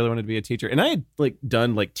know I really wanted to be a teacher. And I had like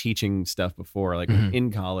done like teaching stuff before, like in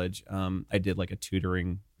college. I did like a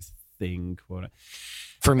tutoring thing, quote.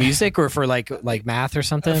 For music or for like math or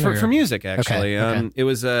something? For music, actually. Okay. It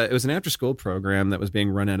was an after school program that was being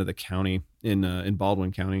run out of the county in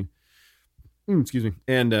Baldwin County. Excuse me.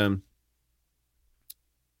 And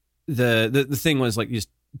the thing was like just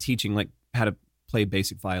teaching like how to play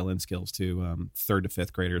basic violin skills to 3rd to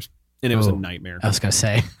 5th graders, and it was a nightmare. I was gonna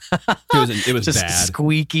say it was just bad,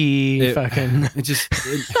 squeaky fucking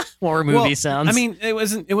horror movie sounds. I mean, it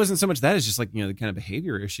wasn't so much that, it's just like, you know, the kind of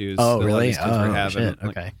behavior issues. Oh, that really? these kids were having. Shit.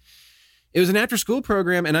 Like, Okay. it was an after school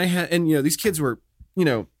program, and you know, these kids were, you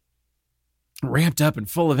know, ramped up and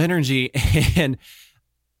full of energy, and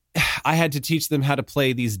I had to teach them how to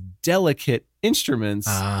play these delicate instruments,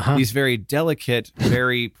 these very delicate,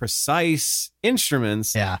 very precise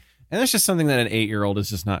instruments. Yeah. And that's just something that an 8-year-old is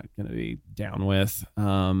just not going to be down with,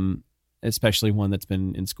 especially one that's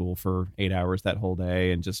been in school for 8 hours that whole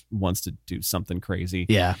day and just wants to do something crazy.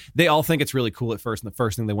 Yeah. They all think it's really cool at first, and the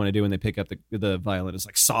first thing they want to do when they pick up the violin is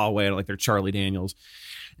like saw away like they're Charlie Daniels.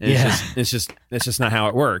 And it's just not how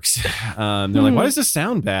it works. They're like, why does this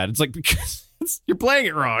sound bad? It's like, because you're playing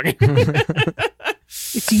it wrong.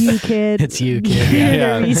 It's you, kid. It's you,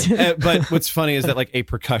 kid. Yeah. But what's funny is that like a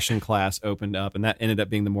percussion class opened up, and that ended up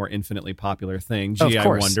being the more infinitely popular thing. Gee, I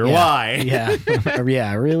wonder why. Yeah. Yeah,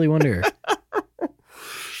 I really wonder.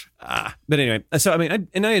 But anyway, so I mean,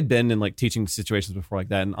 I had been in like teaching situations before like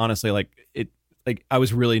that, and honestly, like I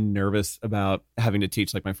was really nervous about having to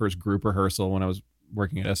teach like my first group rehearsal when I was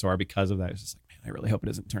working at SOR because of that. I was just like, man, I really hope it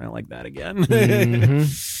doesn't turn out like that again.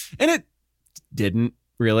 Mm-hmm. And it didn't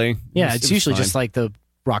really. Yeah, It it's was usually fine. just like the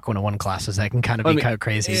Rock 101 classes that can kind of be kind of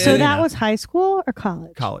crazy. So Yeah. that was high school or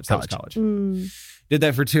college? College. That was college. Mm. Did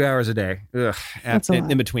that for 2 hours a day. Ugh. That's a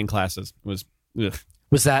lot. In between classes. It was ugh.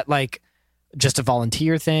 Was that like just a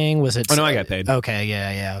volunteer thing? Was it? Oh no, I got paid. Okay,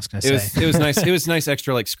 yeah. I was gonna say It was nice. It was nice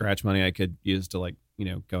extra like scratch money I could use to like, you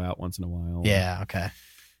know, go out once in a while. Yeah. Okay.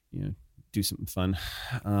 You know, do something fun.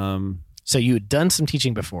 So you had done some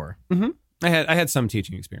teaching before. I had some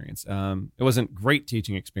teaching experience. It wasn't great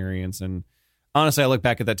teaching experience, and honestly, I look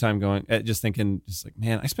back at that time going, just thinking, just like,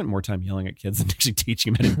 man, I spent more time yelling at kids than actually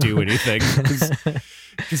teaching them how to do anything.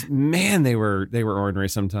 Because man, they were ornery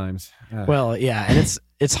sometimes. Well, yeah, and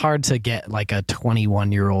it's hard to get like a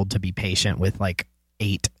 21-year-old to be patient with like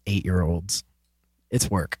 8-year-olds. It's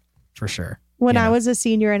work for sure. When I was a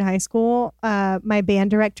senior in high school, my band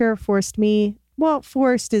director forced me. Well,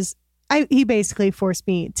 he basically forced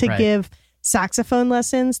me to give saxophone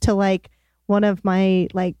lessons to like one of my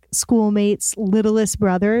like schoolmates' littlest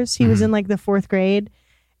brothers. He was in like the 4th grade,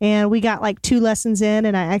 and we got like 2 lessons in,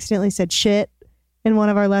 and I accidentally said shit in one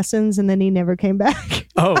of our lessons, and then he never came back.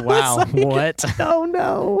 Oh wow! Like, what? Oh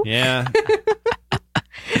no! Yeah.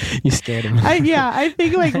 You scared him. I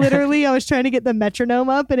think like literally I was trying to get the metronome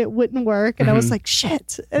up and it wouldn't work, and I was like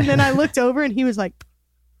shit, and then I looked over and he was like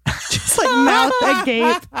just like mouth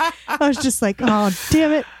agape. I was just like, oh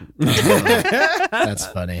damn it. That's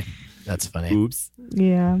funny. That's funny. Oops.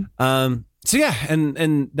 Yeah. So yeah,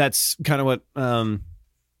 and that's kind of what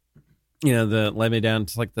you know, led me down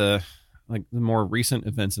to like the more recent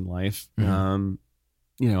events in life. You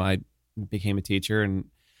know, I became a teacher, and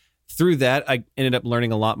through that I ended up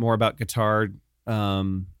learning a lot more about guitar,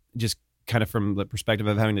 just kind of from the perspective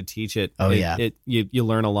of having to teach it. You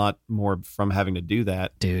learn a lot more from having to do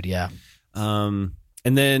that, dude. Yeah. And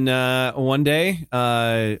then one day,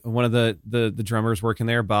 one of the drummers working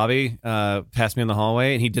there, Bobby, passed me in the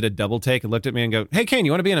hallway, and he did a double take and looked at me and go, "Hey, Kane,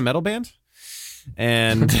 you want to be in a metal band?"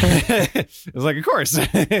 And I was like, "Of course, Of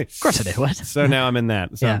course I did." What? So now I'm in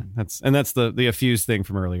that. So Yeah. that's the Affused thing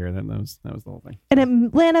from earlier. That was the whole thing. An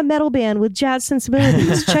Atlanta metal band with jazz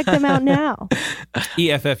sensibilities. Check them out now.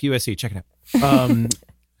 EFFUSC, check it out.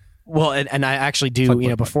 Well, and I actually do, you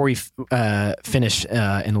know, before we finish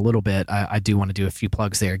in a little bit, I do want to do a few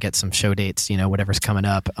plugs there, get some show dates, you know, whatever's coming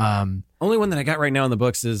up. Only one that I got right now in the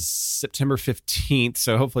books is September 15th,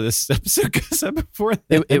 so hopefully this episode goes up before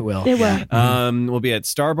then. It will. It will. We'll be at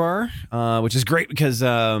Star Bar, which is great because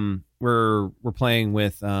we're playing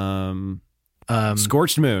with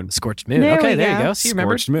Scorched Moon. Scorched Moon. There Okay, we there go. you go. See,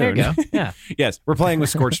 remember? Scorched Moon. There you go. Yeah. Yes, we're playing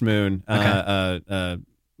with Scorched Moon. Okay.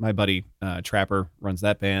 My buddy Trapper runs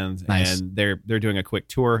that band, Nice. and they're doing a quick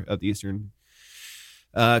tour of the Eastern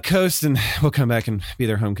Coast, and we'll come back and be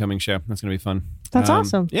their homecoming show. That's gonna be fun. That's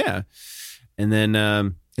awesome. Yeah, and then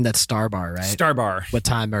And that's Star Bar, right? Star Bar. What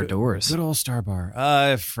time are doors? Good old Star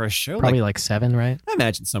Bar. For a show, Probably like 7, right? I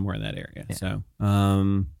imagine somewhere in that area. Yeah. So,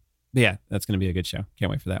 but yeah, that's going to be a good show. Can't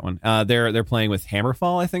wait for that one. They're playing with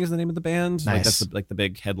Hammerfall, I think is the name of the band. Like Nice. that's the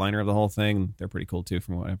big headliner of the whole thing. They're pretty cool too,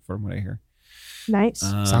 from what I hear. Nice.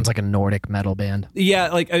 Sounds like a Nordic metal band. Yeah,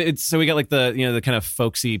 like it's so we got like the the kind of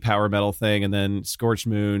folksy power metal thing, and then Scorched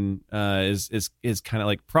Moon is kind of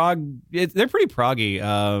like prog. They're pretty proggy,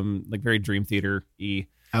 like very Dream Theater y.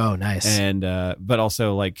 Oh, nice. And but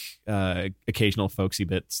also like occasional folksy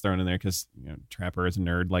bits thrown in there because Trapper is a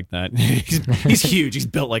nerd like that. he's huge. He's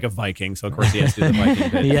built like a Viking, so of course he has to do the Viking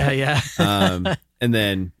bit. Yeah. And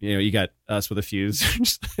then you got us with a fuse,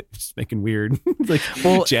 just making weird like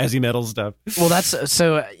jazzy metal stuff. Well, that's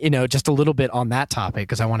so just a little bit on that topic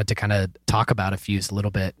because I wanted to kind of talk about a fuse a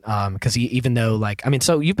little bit because even though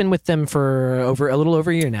so you've been with them for a little over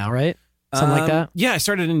a year now, right? Something like that. Yeah, I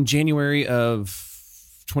started in January of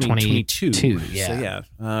 2022. Yeah. So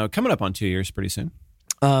yeah, coming up on 2 years pretty soon.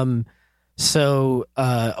 So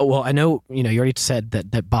well, I know you already said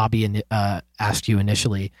that Bobby asked you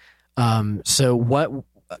initially. So what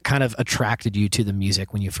kind of attracted you to the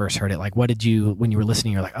music when you first heard it? Like, what did you when you were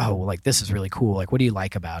listening? You're like, oh, well, like this is really cool. Like, what do you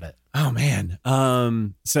like about it? Oh man.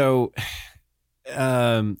 So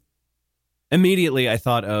immediately I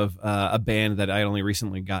thought of a band that I had only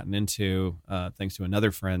recently gotten into thanks to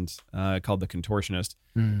another friend called The Contortionist.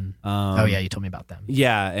 Oh yeah, you told me about them.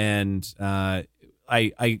 Yeah, and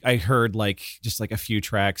I heard just like a few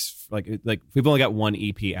tracks. Like we've only got one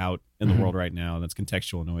EP out in the world right now. That's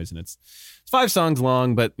Contextual Noise, and it's 5 songs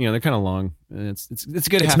long, but they're kind of long. It's a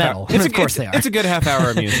good half metal. hour. Of course they are. It's a good half hour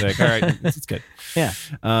of music. All right, it's good. Yeah.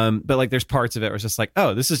 But like there's parts of it where it's just like,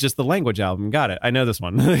 oh, this is just the Language album. Got it. I know this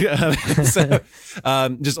one. So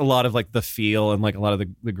just a lot of like the feel and like a lot of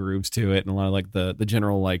the grooves to it, and a lot of like the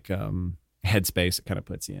general like headspace it kind of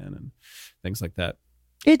puts you in and things like that.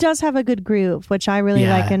 It does have a good groove, which I really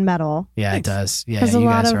like in metal. Yeah, it does. Yeah, because a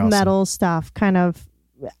lot of metal stuff kind of,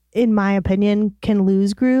 in my opinion, can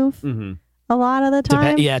lose groove a lot of the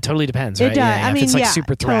time. Yeah, it totally depends. Right? It does. Yeah, I mean, if it's like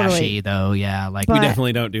super thrashy, totally. though. Yeah, like we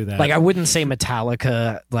definitely don't do that. Like I wouldn't say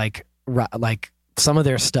Metallica like some of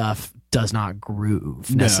their stuff does not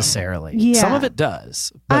groove necessarily. Yeah. Some of it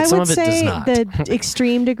does, but some of it does not. I would say the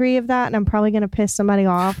extreme degree of that, and I'm probably going to piss somebody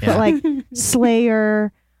off, but like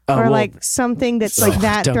Slayer. Or like something that's like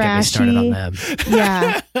that don't thrashy. Get me started on them.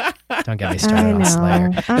 Yeah. Don't get me started on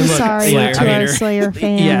Slayer. I'm sorry to our Slayer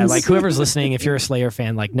fans. Yeah, like whoever's listening, if you're a Slayer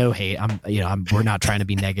fan, like no hate. We're not trying to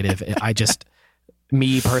be negative.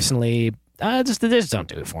 Me personally, they just don't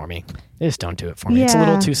do it for me. They just don't do it for me. It's a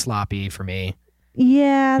little too sloppy for me.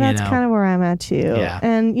 Yeah, that's kind of where I'm at too. Yeah.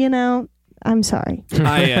 And I'm sorry.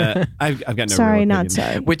 I've got no sorry, real not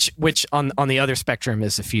opinion. sorry. Which on the other spectrum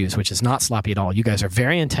is the Fuse, which is not sloppy at all. You guys are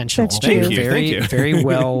very intentional. That's true. Thank you. Very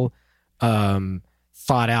well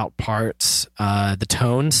thought out parts. The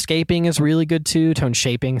tone scaping is really good too. Tone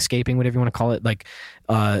shaping, scaping, whatever you want to call it.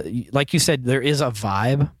 Like you said, there is a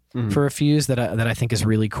vibe for a Fuse that I think is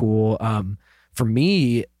really cool. For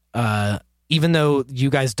me, even though you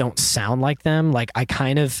guys don't sound like them, like I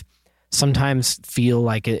kind of sometimes feel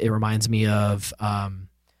like it reminds me of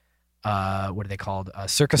what are they called?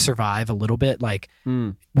 Circus Survive a little bit, like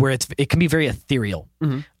where it can be very ethereal.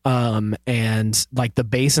 And like the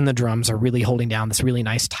bass and the drums are really holding down this really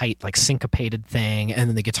nice tight like syncopated thing, and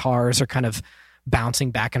then the guitars are kind of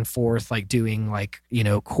bouncing back and forth, like doing like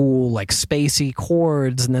cool like spacey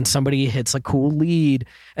chords, and then somebody hits a cool lead,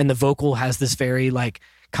 and the vocal has this very like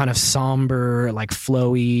kind of somber, like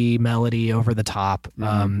flowy melody over the top.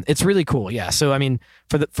 It's really cool. Yeah. So, I mean,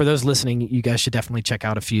 for those listening, you guys should definitely check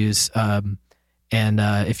out a Fuse. And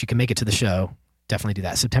if you can make it to the show, definitely do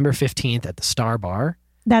that. September 15th at the Star Bar.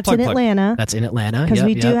 That's in Atlanta. That's in Atlanta. Because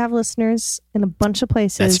we do have listeners in a bunch of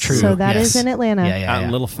places. That's true. So that is in Atlanta. Yeah.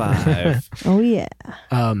 Little 5. Oh, yeah.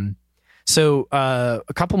 So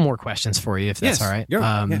a couple more questions for you, if that's all right.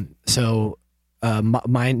 So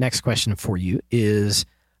my next question for you is,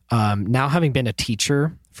 now having been a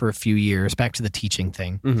teacher for a few years, back to the teaching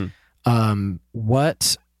thing, actually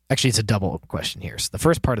it's a double question here. So the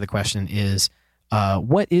first part of the question is,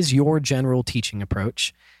 what is your general teaching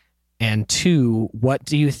approach? And 2, what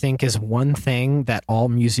do you think is one thing that all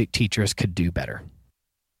music teachers could do better?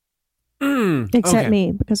 Except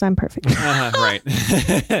me, because I'm perfect. Right.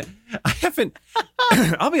 I haven't,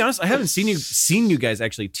 I'll be honest, I haven't seen you guys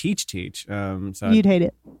actually teach. So You'd hate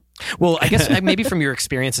it. Well, I guess maybe from your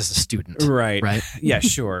experience as a student. Right. Right? Yeah,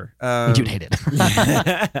 sure. You'd hate it.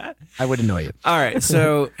 I would annoy you. All right.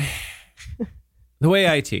 So the way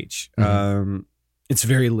I teach, it's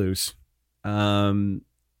very loose. And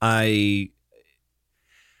a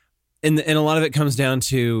lot of it comes down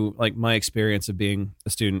to like my experience of being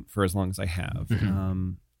a student for as long as I have.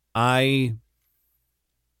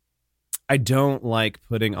 I don't like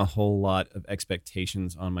putting a whole lot of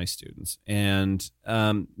expectations on my students, and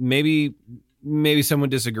maybe maybe some would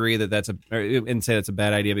disagree and say that's a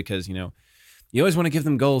bad idea because, you always want to give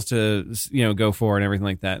them goals to, go for and everything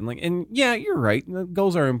like that. And yeah, you're right.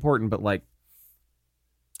 Goals are important, but like,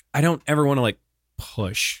 I don't ever want to like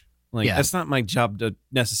push. Like, that's not my job to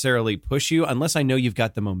necessarily push you unless I know you've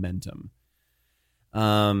got the momentum.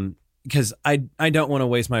 Because I don't want to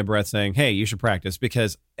waste my breath saying, hey, you should practice,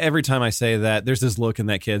 because every time I say that, there's this look in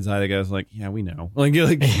that kid's eye that goes like, yeah, we know. Like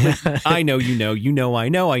I know, I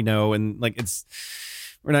know. And like,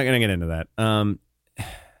 we're not going to get into that.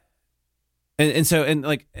 And so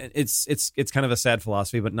it's kind of a sad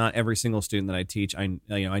philosophy, but not every single student that I teach, I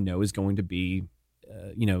know is going to be,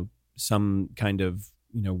 some kind of,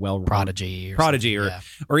 prodigy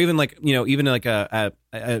or even like, even like a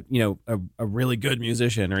really good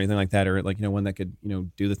musician or anything like that, or like, one that could,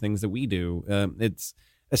 do the things that we do. It's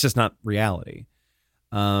just not reality.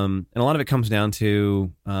 And a lot of it comes down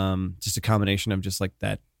to just a combination of just like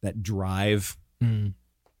that drive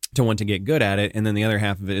to want to get good at it. And then the other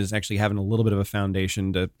half of it is actually having a little bit of a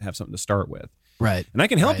foundation to have something to start with. Right. And I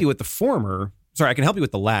can help you with the former. Sorry, I can help you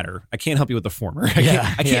with the latter. I can't help you with the former.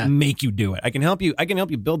 I can't make you do it. I can help you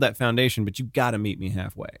build that foundation, but you got to meet me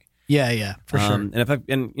halfway. Yeah, for sure. And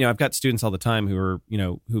I've got students all the time who are,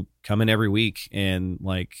 who come in every week and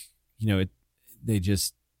like, they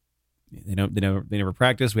never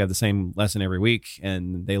practice. We have the same lesson every week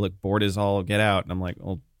and they look bored as all get out. And I'm like,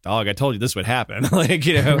 well, dog, I told you this would happen. Like,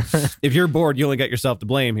 if you're bored, you only got yourself to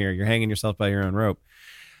blame here. You're hanging yourself by your own rope.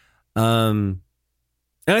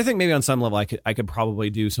 And I think maybe on some level I could probably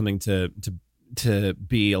do something to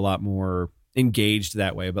be a lot more engaged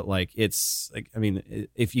that way. But like, it's like, I mean,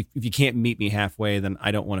 if you can't meet me halfway, then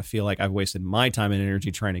I don't want to feel like I've wasted my time and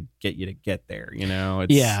energy trying to get you to get there.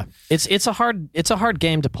 It's a hard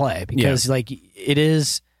game to play because like it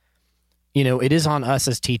is on us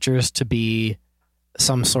as teachers to be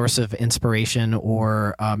some source of inspiration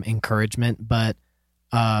or encouragement, but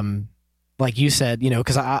like you said,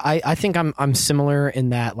 because I think I'm similar in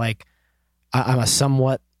that, like, I'm a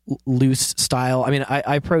somewhat loose style. I mean,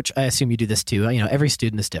 I assume you do this too. Every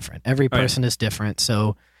student is different. Every person is different.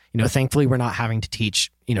 So, thankfully we're not having to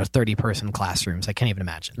teach, 30-person classrooms. I can't even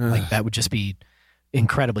imagine. Like, that would just be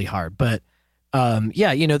incredibly hard. But, there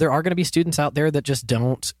are going to be students out there that just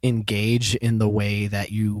don't engage in the way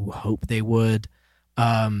that you hope they would.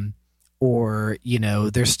 Or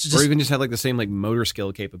there's just, or even just have like the same like motor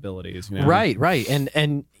skill capabilities, right,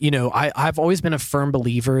 and I've always been a firm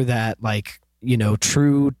believer that like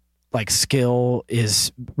true like skill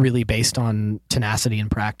is really based on tenacity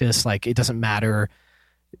and practice. Like, it doesn't matter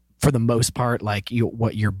for the most part like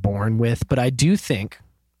what you're born with, but I do think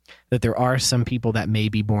that there are some people that may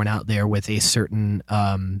be born out there with a certain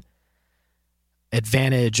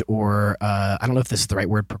advantage or I don't know if this is the right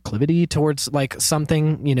word, proclivity towards like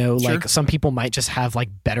something, Sure. Like some people might just have like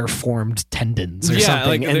better formed tendons or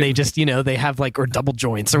something, like, and they just they have like, or double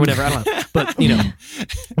joints or whatever. I don't know, but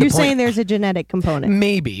you're saying there's a genetic component,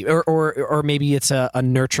 maybe, or maybe it's a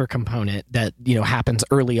nurture component that happens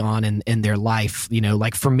early on in their life.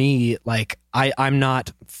 Like for me, like I'm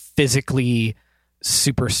not physically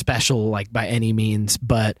super special like by any means,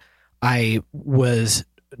 but I was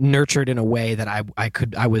nurtured in a way that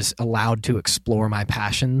I was allowed to explore my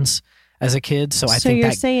passions as a kid. So I think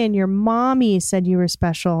you're saying your mommy said you were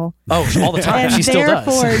special. Oh, all the time. And she still does.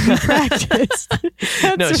 Therefore, you practiced.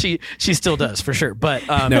 No, she still does for sure. But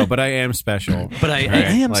no, but I am special. But I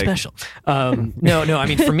am special. No. I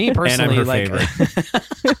mean, for me personally, and I'm her favorite.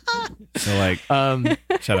 So like,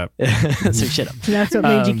 shut up. So shut up. That's what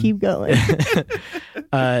made you keep going.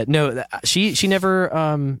 No, she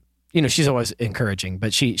never. She's always encouraging,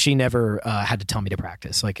 but she never had to tell me to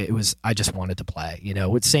practice. Like, it was, I just wanted to play.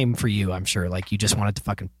 It's same for you, I'm sure. Like, you just wanted to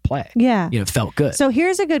fucking play. Yeah. It felt good. So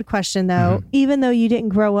here's a good question, though. Even though you didn't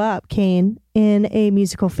grow up, Kane, in a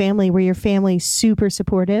musical family, were your family super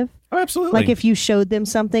supportive? Oh, absolutely. Like, if you showed them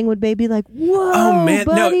something, would they be like, whoa, oh, man.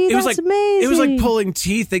 buddy, no, it was that's like, amazing. It was like pulling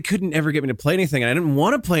teeth. They couldn't ever get me to play anything, and I didn't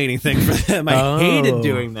want to play anything for them. I hated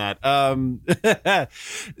doing that.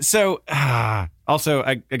 So, also,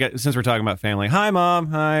 I got, since we're talking about family, hi, Mom.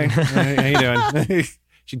 Hi. How you doing?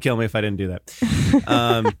 She'd kill me if I didn't do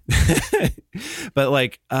that. But,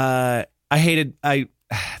 like,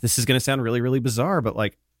 this is going to sound really, really bizarre, but,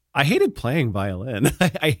 like, I hated playing violin.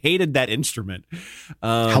 I hated that instrument.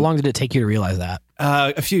 How long did it take you to realize that?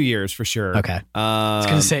 A few years for sure. Okay. I was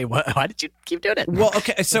going to say, why did you keep doing it? Well,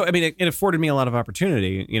 okay. So, I mean, it afforded me a lot of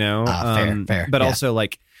opportunity, Fair. But also,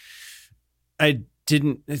 like,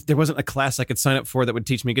 there wasn't a class I could sign up for that would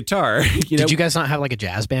teach me guitar. Did you guys not have like a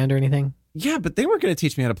jazz band or anything? Yeah, but they weren't going to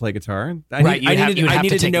teach me how to play guitar. I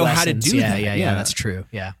needed to know how to do that. Yeah, that's true.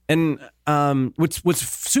 Yeah. And what's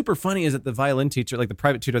super funny is that the violin teacher, like the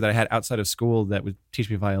private tutor that I had outside of school that would teach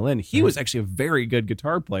me violin, he was actually a very good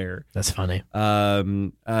guitar player. That's funny.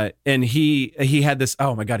 And he had this,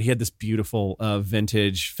 oh my God, he had this beautiful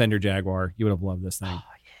vintage Fender Jaguar. You would have loved this thing. Oh,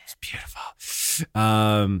 yeah. It's beautiful.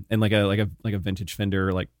 And like a vintage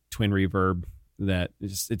Fender, like twin reverb that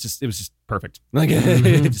it was just perfect. Like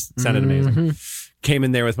it just sounded amazing. Came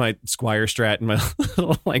in there with my Squire Strat and my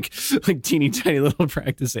little like teeny tiny little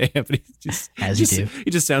practice amp. And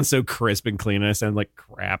he just sounds so crisp and clean. And I sound like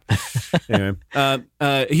crap. Anyway,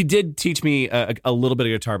 he did teach me a little bit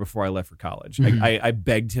of guitar before I left for college. I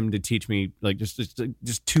begged him to teach me like just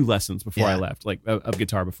 2 lessons before I left, like of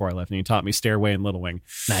guitar before I left, and he taught me Stairway and Little Wing.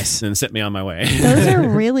 Nice, and sent me on my way. Those are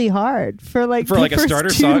really hard for a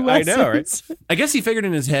starter song. I know, right? I guess he figured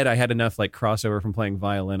in his head I had enough like crossover from playing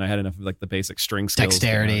violin. I had enough of like the basic string skills,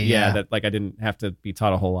 dexterity, that like I didn't have to be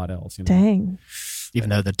taught a whole lot else. You know? Dang. Even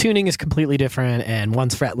though the tuning is completely different and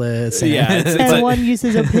one's fretless. And one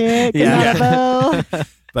uses a pick and not a bow.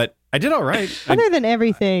 But I did all right. Other than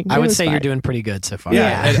everything, I would say you're doing pretty good so far.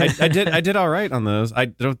 Yeah. I did all right on those. I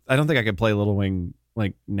don't think I could play Little Wing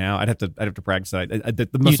like now. I'd have to practice it. The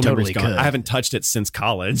muscle memory's gone. I haven't touched it since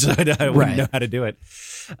college. I wouldn't know how to do it.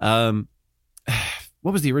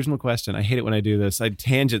 What was the original question? I hate it when I do this. I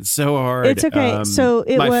tangent so hard. It's okay. So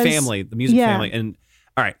it was my family, the music family, and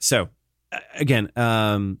all right. So again,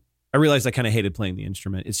 I realized I kind of hated playing the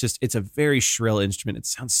instrument. It's a very shrill instrument. It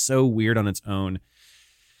sounds so weird on its own.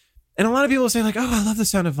 And a lot of people say like, "Oh, I love the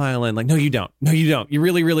sound of violin." Like, no, you don't. No, you don't. You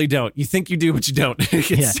really, really don't. You think you do, but you don't.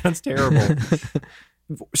 It sounds terrible.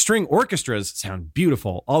 String orchestras sound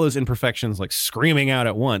beautiful. All those imperfections, like screaming out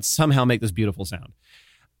at once, somehow make this beautiful sound.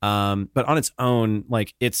 But on its own,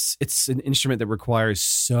 like it's an instrument that requires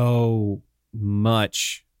so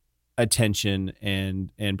much attention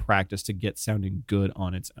and practice to get sounding good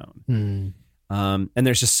on its own. And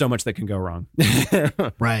there's just so much that can go wrong.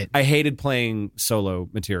 Right. I hated playing solo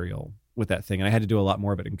material with that thing, and I had to do a lot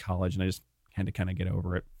more of it in college, and I just had to kind of get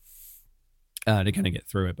over it, to kind of get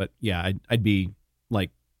through it. But yeah, I'd be like,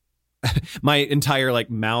 my entire like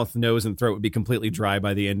mouth, nose, and throat would be completely dry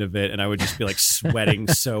by the end of it, and I would just be like sweating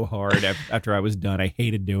so hard after I was done. I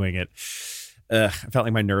hated doing it. I felt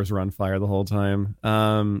like my nerves were on fire the whole time.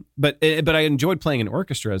 But I enjoyed playing in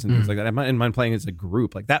orchestras and things like that. I didn't mind playing as a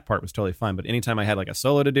group. Like that part was totally fine. But anytime I had like a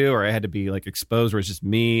solo to do, or I had to be like exposed where it's just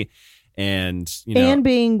me and and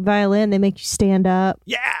being violin, they make you stand up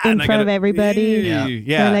in front of everybody. Yeah.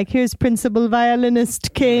 They're like, here's principal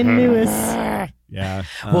violinist Kane Lewis. Yeah.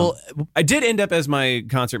 Well, I did end up as my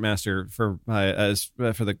concert master for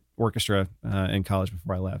the orchestra in college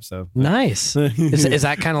before I left. So nice. Is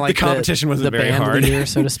that kind of like the competition wasn't the very band hard, of the year,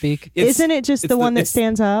 so to speak? Isn't it just the one that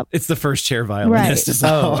stands up? It's the first chair violinist.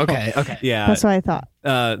 Right. Oh, okay. Yeah, that's what I thought.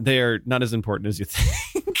 They're not as important as you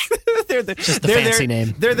think. they're just the fancy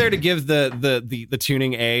name. They're there to give the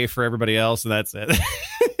tuning A for everybody else, and that's it.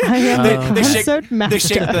 They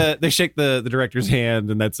shake the director's hand,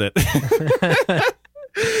 and that's it.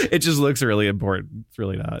 It just looks really important. It's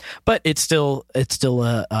really not. But it's still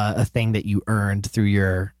a thing that you earned through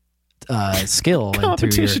your skill.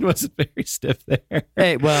 Competition wasn't very stiff there.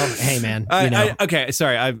 Hey, man. Okay,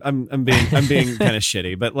 sorry. I'm being kind of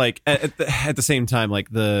shitty, but like at the same time,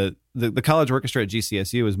 like the college orchestra at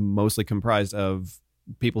GCSU is mostly comprised of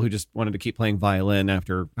people who just wanted to keep playing violin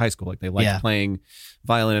after high school. Like they liked playing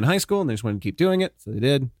violin in high school, and they just wanted to keep doing it, so they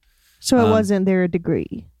did. So it wasn't their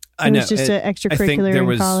degree. It was just an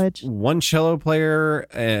extracurricular in college. One cello player,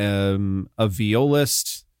 a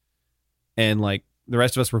violist, and like the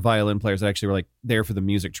rest of us were violin players that actually were like there for the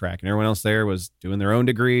music track, and everyone else there was doing their own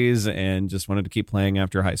degrees and just wanted to keep playing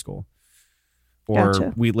after high school.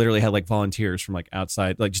 Or we literally had like volunteers from like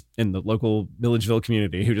outside, like just in the local Villageville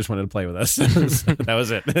community who just wanted to play with us. That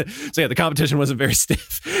was it. So yeah, the competition wasn't very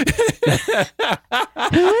stiff.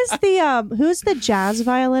 Who's the jazz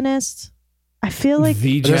violinist? I feel like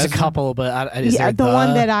there's a couple, but the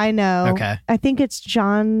one that I know. Okay, I think it's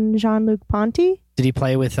Jean-Luc Ponty. Did he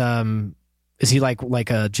play with? Is he like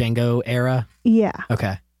a Django era? Yeah.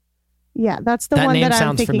 Okay. Yeah, that's the one that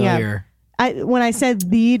I'm thinking familiar. of. When I said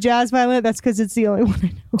the jazz violin, that's because it's the only one I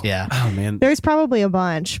know. Yeah. Oh man, there's probably a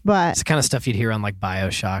bunch, but it's the kind of stuff you'd hear on like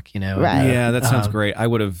BioShock, Right. Yeah, that sounds great. I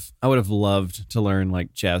would have loved to learn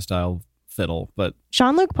like jazz style fiddle, but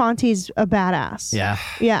Jean-Luc Ponty's a badass. Yeah.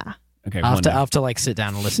 Yeah. Okay, I'll have to like sit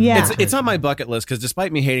down and listen. Yeah. It's on my bucket list because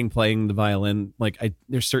despite me hating playing the violin, like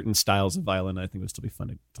there's certain styles of violin I think would still be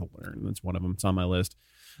fun to learn. That's one of them. It's on my list.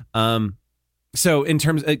 So in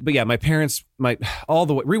terms, but yeah, my parents, all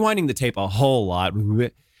the way rewinding the tape a whole lot.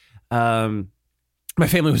 my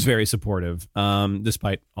family was very supportive,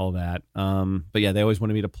 despite all that. But yeah, they always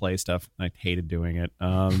wanted me to play stuff. I hated doing it.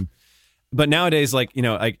 But nowadays, like, you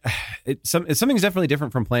know, something's definitely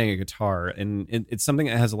different from playing a guitar, and it's something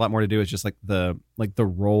that has a lot more to do with just like the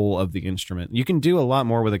role of the instrument. You can do a lot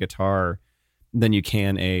more with a guitar than you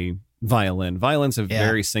can a violin. Violins have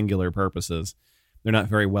very singular purposes. They're not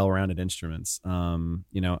very well-rounded instruments,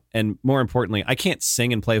 you know. And more importantly, I can't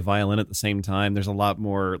sing and play violin at the same time. There's a lot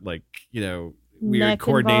more, like, you know, weird Neck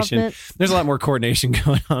coordination. There's a lot more coordination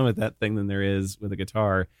going on with that thing than there is with a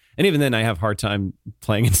guitar. And even then, I have a hard time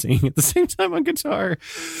playing and singing at the same time on guitar.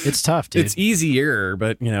 It's tough, dude. It's easier,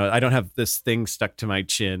 but, you know, I don't have this thing stuck to my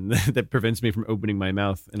chin that prevents me from opening my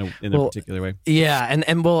mouth in a particular way. Yeah,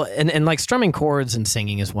 and like strumming chords and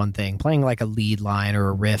singing is one thing. Playing like a lead line or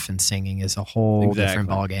a riff and singing is a whole different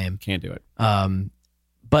ballgame. Can't do it.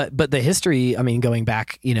 But the history, I mean, going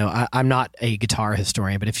back, you know, I'm not a guitar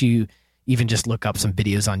historian, but if you even just look up some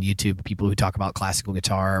videos on YouTube, people who talk about classical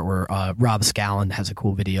guitar, or Rob Scallon has a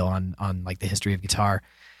cool video on like the history of guitar.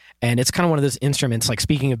 And it's kind of one of those instruments, like,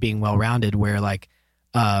 speaking of being well-rounded, where like,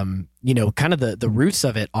 you know, kind of the roots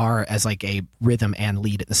of it are as like a rhythm and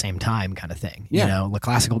lead at the same time kind of thing. Yeah. You know, the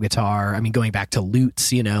classical guitar, I mean, going back to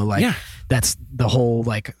lutes, you know, like that's the whole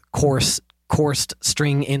like coursed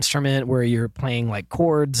string instrument where you're playing like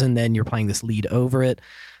chords and then you're playing this lead over it.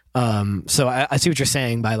 So I see what you're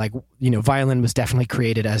saying by, like, you know, violin was definitely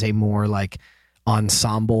created as a more like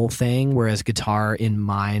ensemble thing, whereas guitar in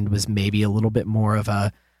mind was maybe a little bit more of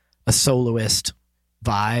a soloist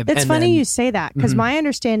vibe. It's funny you say that, because my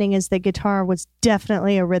understanding is that guitar was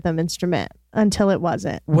definitely a rhythm instrument until it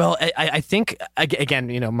wasn't. Well, I think, again,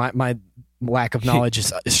 you know, my lack of knowledge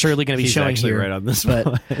is surely going to be showing here. Right on this but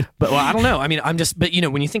well, I don't know. I mean, but you know,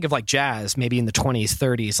 when you think of like jazz, maybe in the 20s,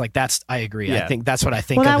 30s, like I agree. Yeah. I think that's what I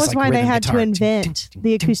think. Well, of that as, was like, why they rhythm had guitar. to invent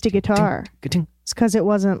the acoustic guitar. It's because it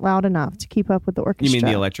wasn't loud enough to keep up with the orchestra. You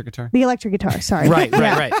mean the electric guitar? The electric guitar, sorry. Right.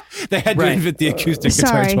 They had to invent the acoustic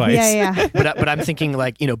guitar Sorry. twice. Yeah. But I'm thinking,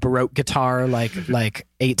 like, you know, Baroque guitar, like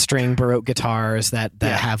 8-string Baroque guitars that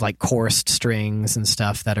have like coursed strings and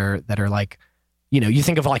stuff that are like, you know, you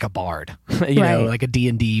think of like a bard, you know, like a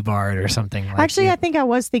D&D bard or something. Like, Actually, I think I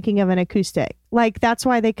was thinking of an acoustic. Like, that's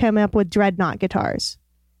why they come up with dreadnought guitars.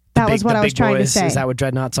 That was what I was trying to say. Is that what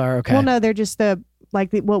dreadnoughts are? Okay. Well, no, they're just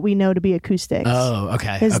what we know to be acoustics. Oh,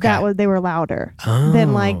 okay. Is that what they were louder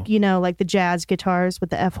than, like, you know, like the jazz guitars with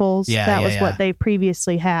the F holes? Yeah, that was what they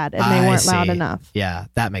previously had, and they weren't loud enough. Yeah,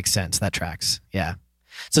 that makes sense. That tracks. Yeah.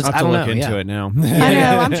 So I'll have to look into it now. I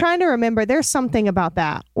know. I'm trying to remember. There's something about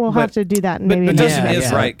that. We'll have to do that. Maybe. But Dustin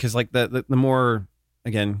is Yeah. right, because like the more,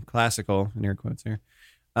 again, classical, in air quotes here,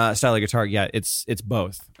 style of guitar. Yeah, it's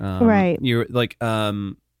both. Right. You're like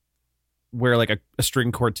where like a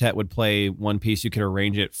string quartet would play one piece, you could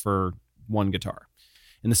arrange it for one guitar,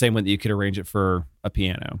 in the same way that you could arrange it for a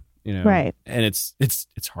piano. You know, right? And it's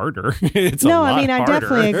harder. It's no, a lot I mean, harder. I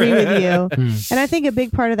definitely agree with you. And I think a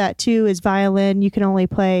big part of that too is violin. You can only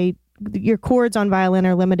play, your chords on violin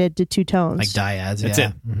are limited to 2 tones, like diads. That's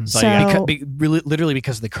it. Mm-hmm. So, literally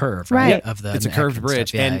because of the curve, right? Of the it's a curved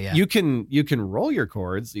bridge, yeah, and you can roll your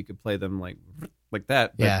chords. You could play them like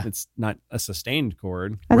that, but it's not a sustained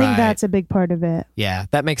chord. I think that's a big part of it. Yeah,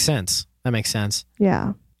 that makes sense.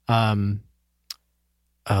 Yeah.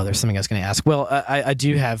 Oh, there's something I was going to ask. Well, I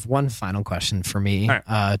do have one final question for me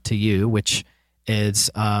to you, which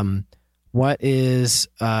is, what is,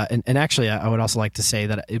 and actually, I would also like to say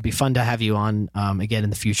that it'd be fun to have you on again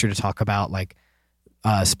in the future to talk about, like,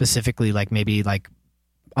 specifically, like, maybe like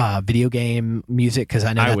video game music, because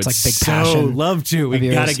I know that's like big passion. I would love to. We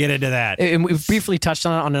got to get into that. And we've briefly touched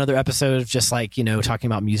on it on another episode of just, like, you know, talking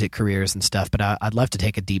about music careers and stuff. But I'd love to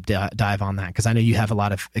take a deep dive on that, because I know you have a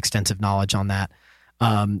lot of extensive knowledge on that.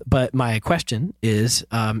 But my question is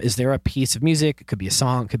there a piece of music, it could be a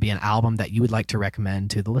song, it could be an album, that you would like to recommend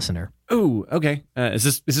to the listener? Oh, okay.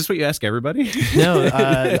 Is this what you ask everybody? No,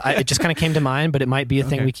 it just kind of came to mind, but it might be a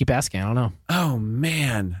thing we keep asking. I don't know. Oh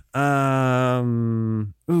man.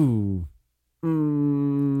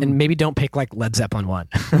 And maybe don't pick like Led Zeppelin 1.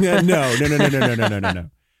 No.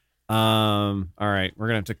 All right, we're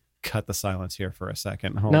gonna have to cut the silence here for a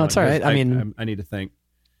second. Hold on. It's all right. I mean, I need to think.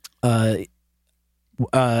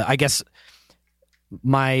 I guess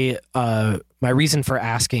my reason for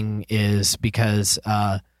asking is because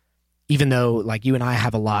even though, like, you and I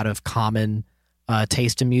have a lot of common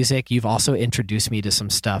taste in music, you've also introduced me to some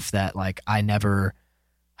stuff that, like, I never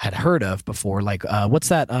had heard of before. Like, what's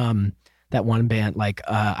that one band, like,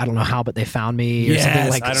 I don't know how, but they found me, or something,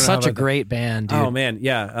 like, such a great band, dude. Oh man,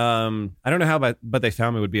 yeah. I don't know how, but they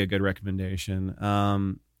found me would be a good recommendation.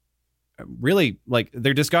 really like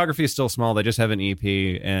their discography is still small. They just have an EP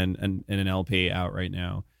and an LP out right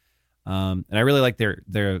now. And I really like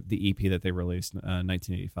the EP that they released in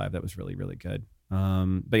 1985. That was really, really good.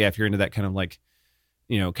 But yeah, if you're into that kind of like,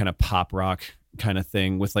 kind of pop rock kind of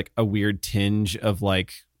thing with like a weird tinge of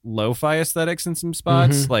like lo-fi aesthetics in some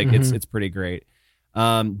spots, it's pretty great.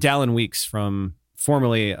 Dallin Weeks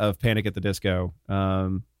formerly of Panic at the Disco,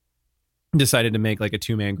 decided to make like a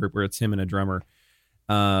 2-man group where it's him and a drummer.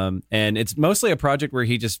 And it's mostly a project where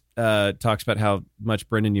he just talks about how much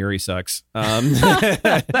Brendan Urie sucks. That's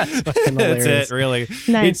fucking hilarious. That's it, really.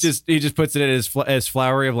 Nice. He just puts it in as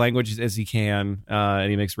flowery of language as he can, and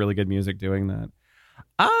he makes really good music doing that.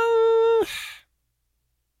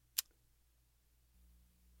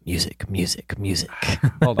 Music.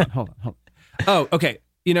 Hold on. Oh, okay.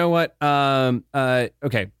 You know what?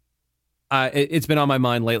 Okay. It's been on my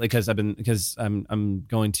mind lately because I'm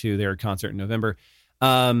going to their concert in November.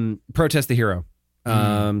 Protest the Hero,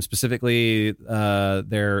 specifically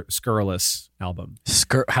their Scurrilous album.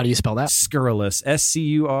 How do you spell that? Scurrilous,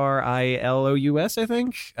 Scurrilous, I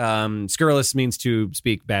think. Scurrilous means to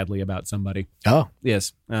speak badly about somebody. Oh,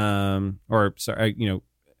 yes. Or sorry,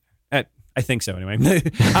 I think so. Anyway,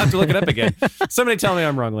 I'll have to look it up again. Somebody tell me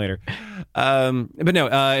I'm wrong later. But no,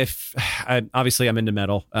 obviously I'm into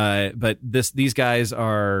metal. But these guys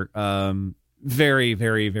are very,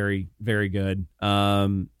 very, very, very good. I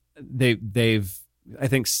think they've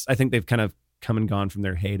kind of come and gone from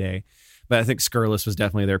their heyday, but I think Scurrilous was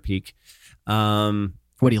definitely their peak.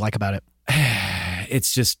 what do you like about it?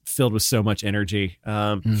 It's just filled with so much energy.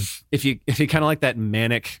 If you kind of like that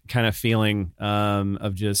manic kind of feeling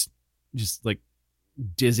of just like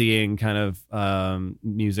dizzying kind of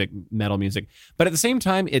metal music, but at the same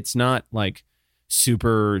time it's not like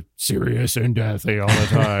super serious and deathly all the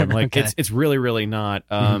time. Like Okay. it's really, really not.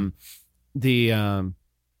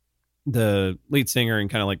 The lead singer and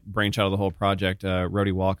kind of like brainchild of the whole project,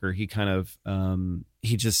 Rhodey Walker, he kind of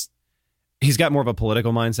he's got more of a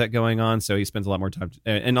political mindset going on, so he spends a lot more time,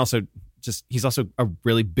 and also he's also a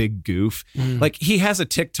really big goof. Like he has a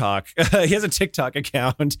TikTok,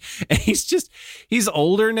 account, and he's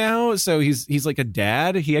older now, so he's like a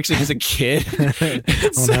dad. He actually has a kid.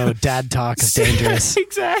 Oh no, dad talk is dangerous.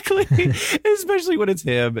 Exactly, especially when it's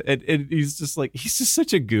him. And he's just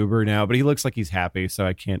such a goober now, but he looks like he's happy, so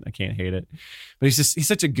I can't hate it. But he's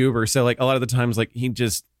such a goober, so like a lot of the times, like he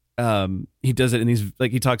just he does it in these,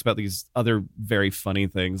 like he talks about these other very funny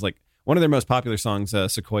things. Like one of their most popular songs,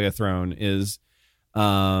 Sequoia Throne, is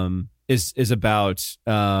about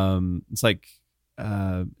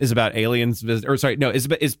is about aliens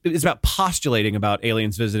it's about postulating about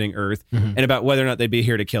aliens visiting Earth and about whether or not they'd be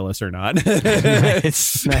here to kill us or not.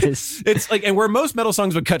 Nice. It's like, and where most metal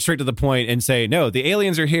songs would cut straight to the point and say, no, the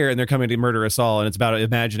aliens are here and they're coming to murder us all, and it's about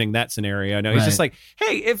imagining that scenario. No, he's just like,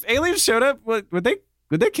 hey, if aliens showed up, would they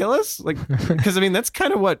kill us? Like, because I mean, that's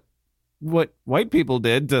kind of what white people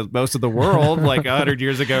did to most of the world like 100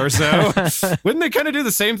 years ago or so. Wouldn't they kind of do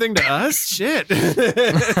the same thing to us? Shit.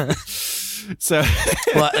 So,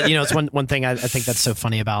 well, it's one thing I think that's so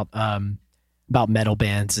funny about metal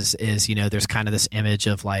bands is there's kind of this image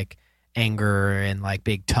of like anger and like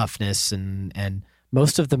big toughness, and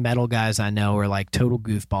most of the metal guys I know are like total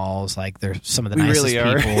goofballs. Like they're some of the nicest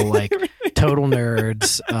people, like total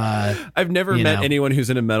nerds. I've never met anyone who's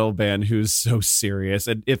in a metal band who's so serious.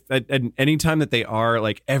 And if at any time that they are,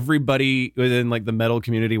 like everybody within like the metal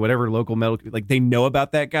community, whatever local metal, like they know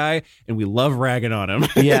about that guy, and we love ragging on him.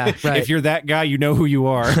 Yeah, right. If you're that guy, you know who you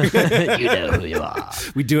are. You know who you are.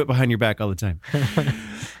 We do it behind your back all the time.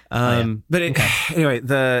 But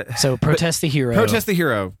anyway, so Protest the Hero.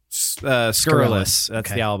 Scurrilous.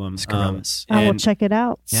 That's the album. Scurrilous. I will check it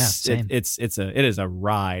out. Yeah, same. It is a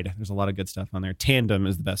ride. There's a lot of good stuff on there. Tandem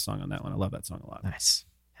is the best song on that one. I love that song a lot. Nice.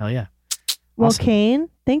 Hell yeah. Well, Awesome. Kane,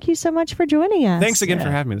 thank you so much for joining us. Thanks again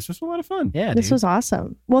for having me. This was a lot of fun. Yeah, This was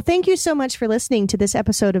awesome. Well, thank you so much for listening to this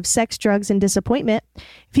episode of Sex, Drugs, and Disappointment.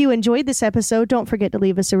 If you enjoyed this episode, don't forget to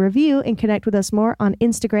leave us a review and connect with us more on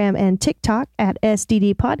Instagram and TikTok at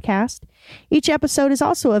SDD Podcast. Each episode is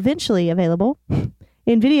also eventually available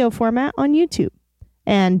in video format on YouTube.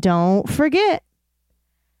 And don't forget,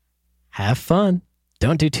 have fun.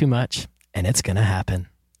 Don't do too much, and it's gonna happen.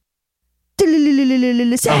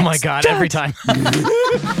 sex, Oh my God, every drugs, time.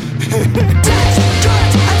 Sex,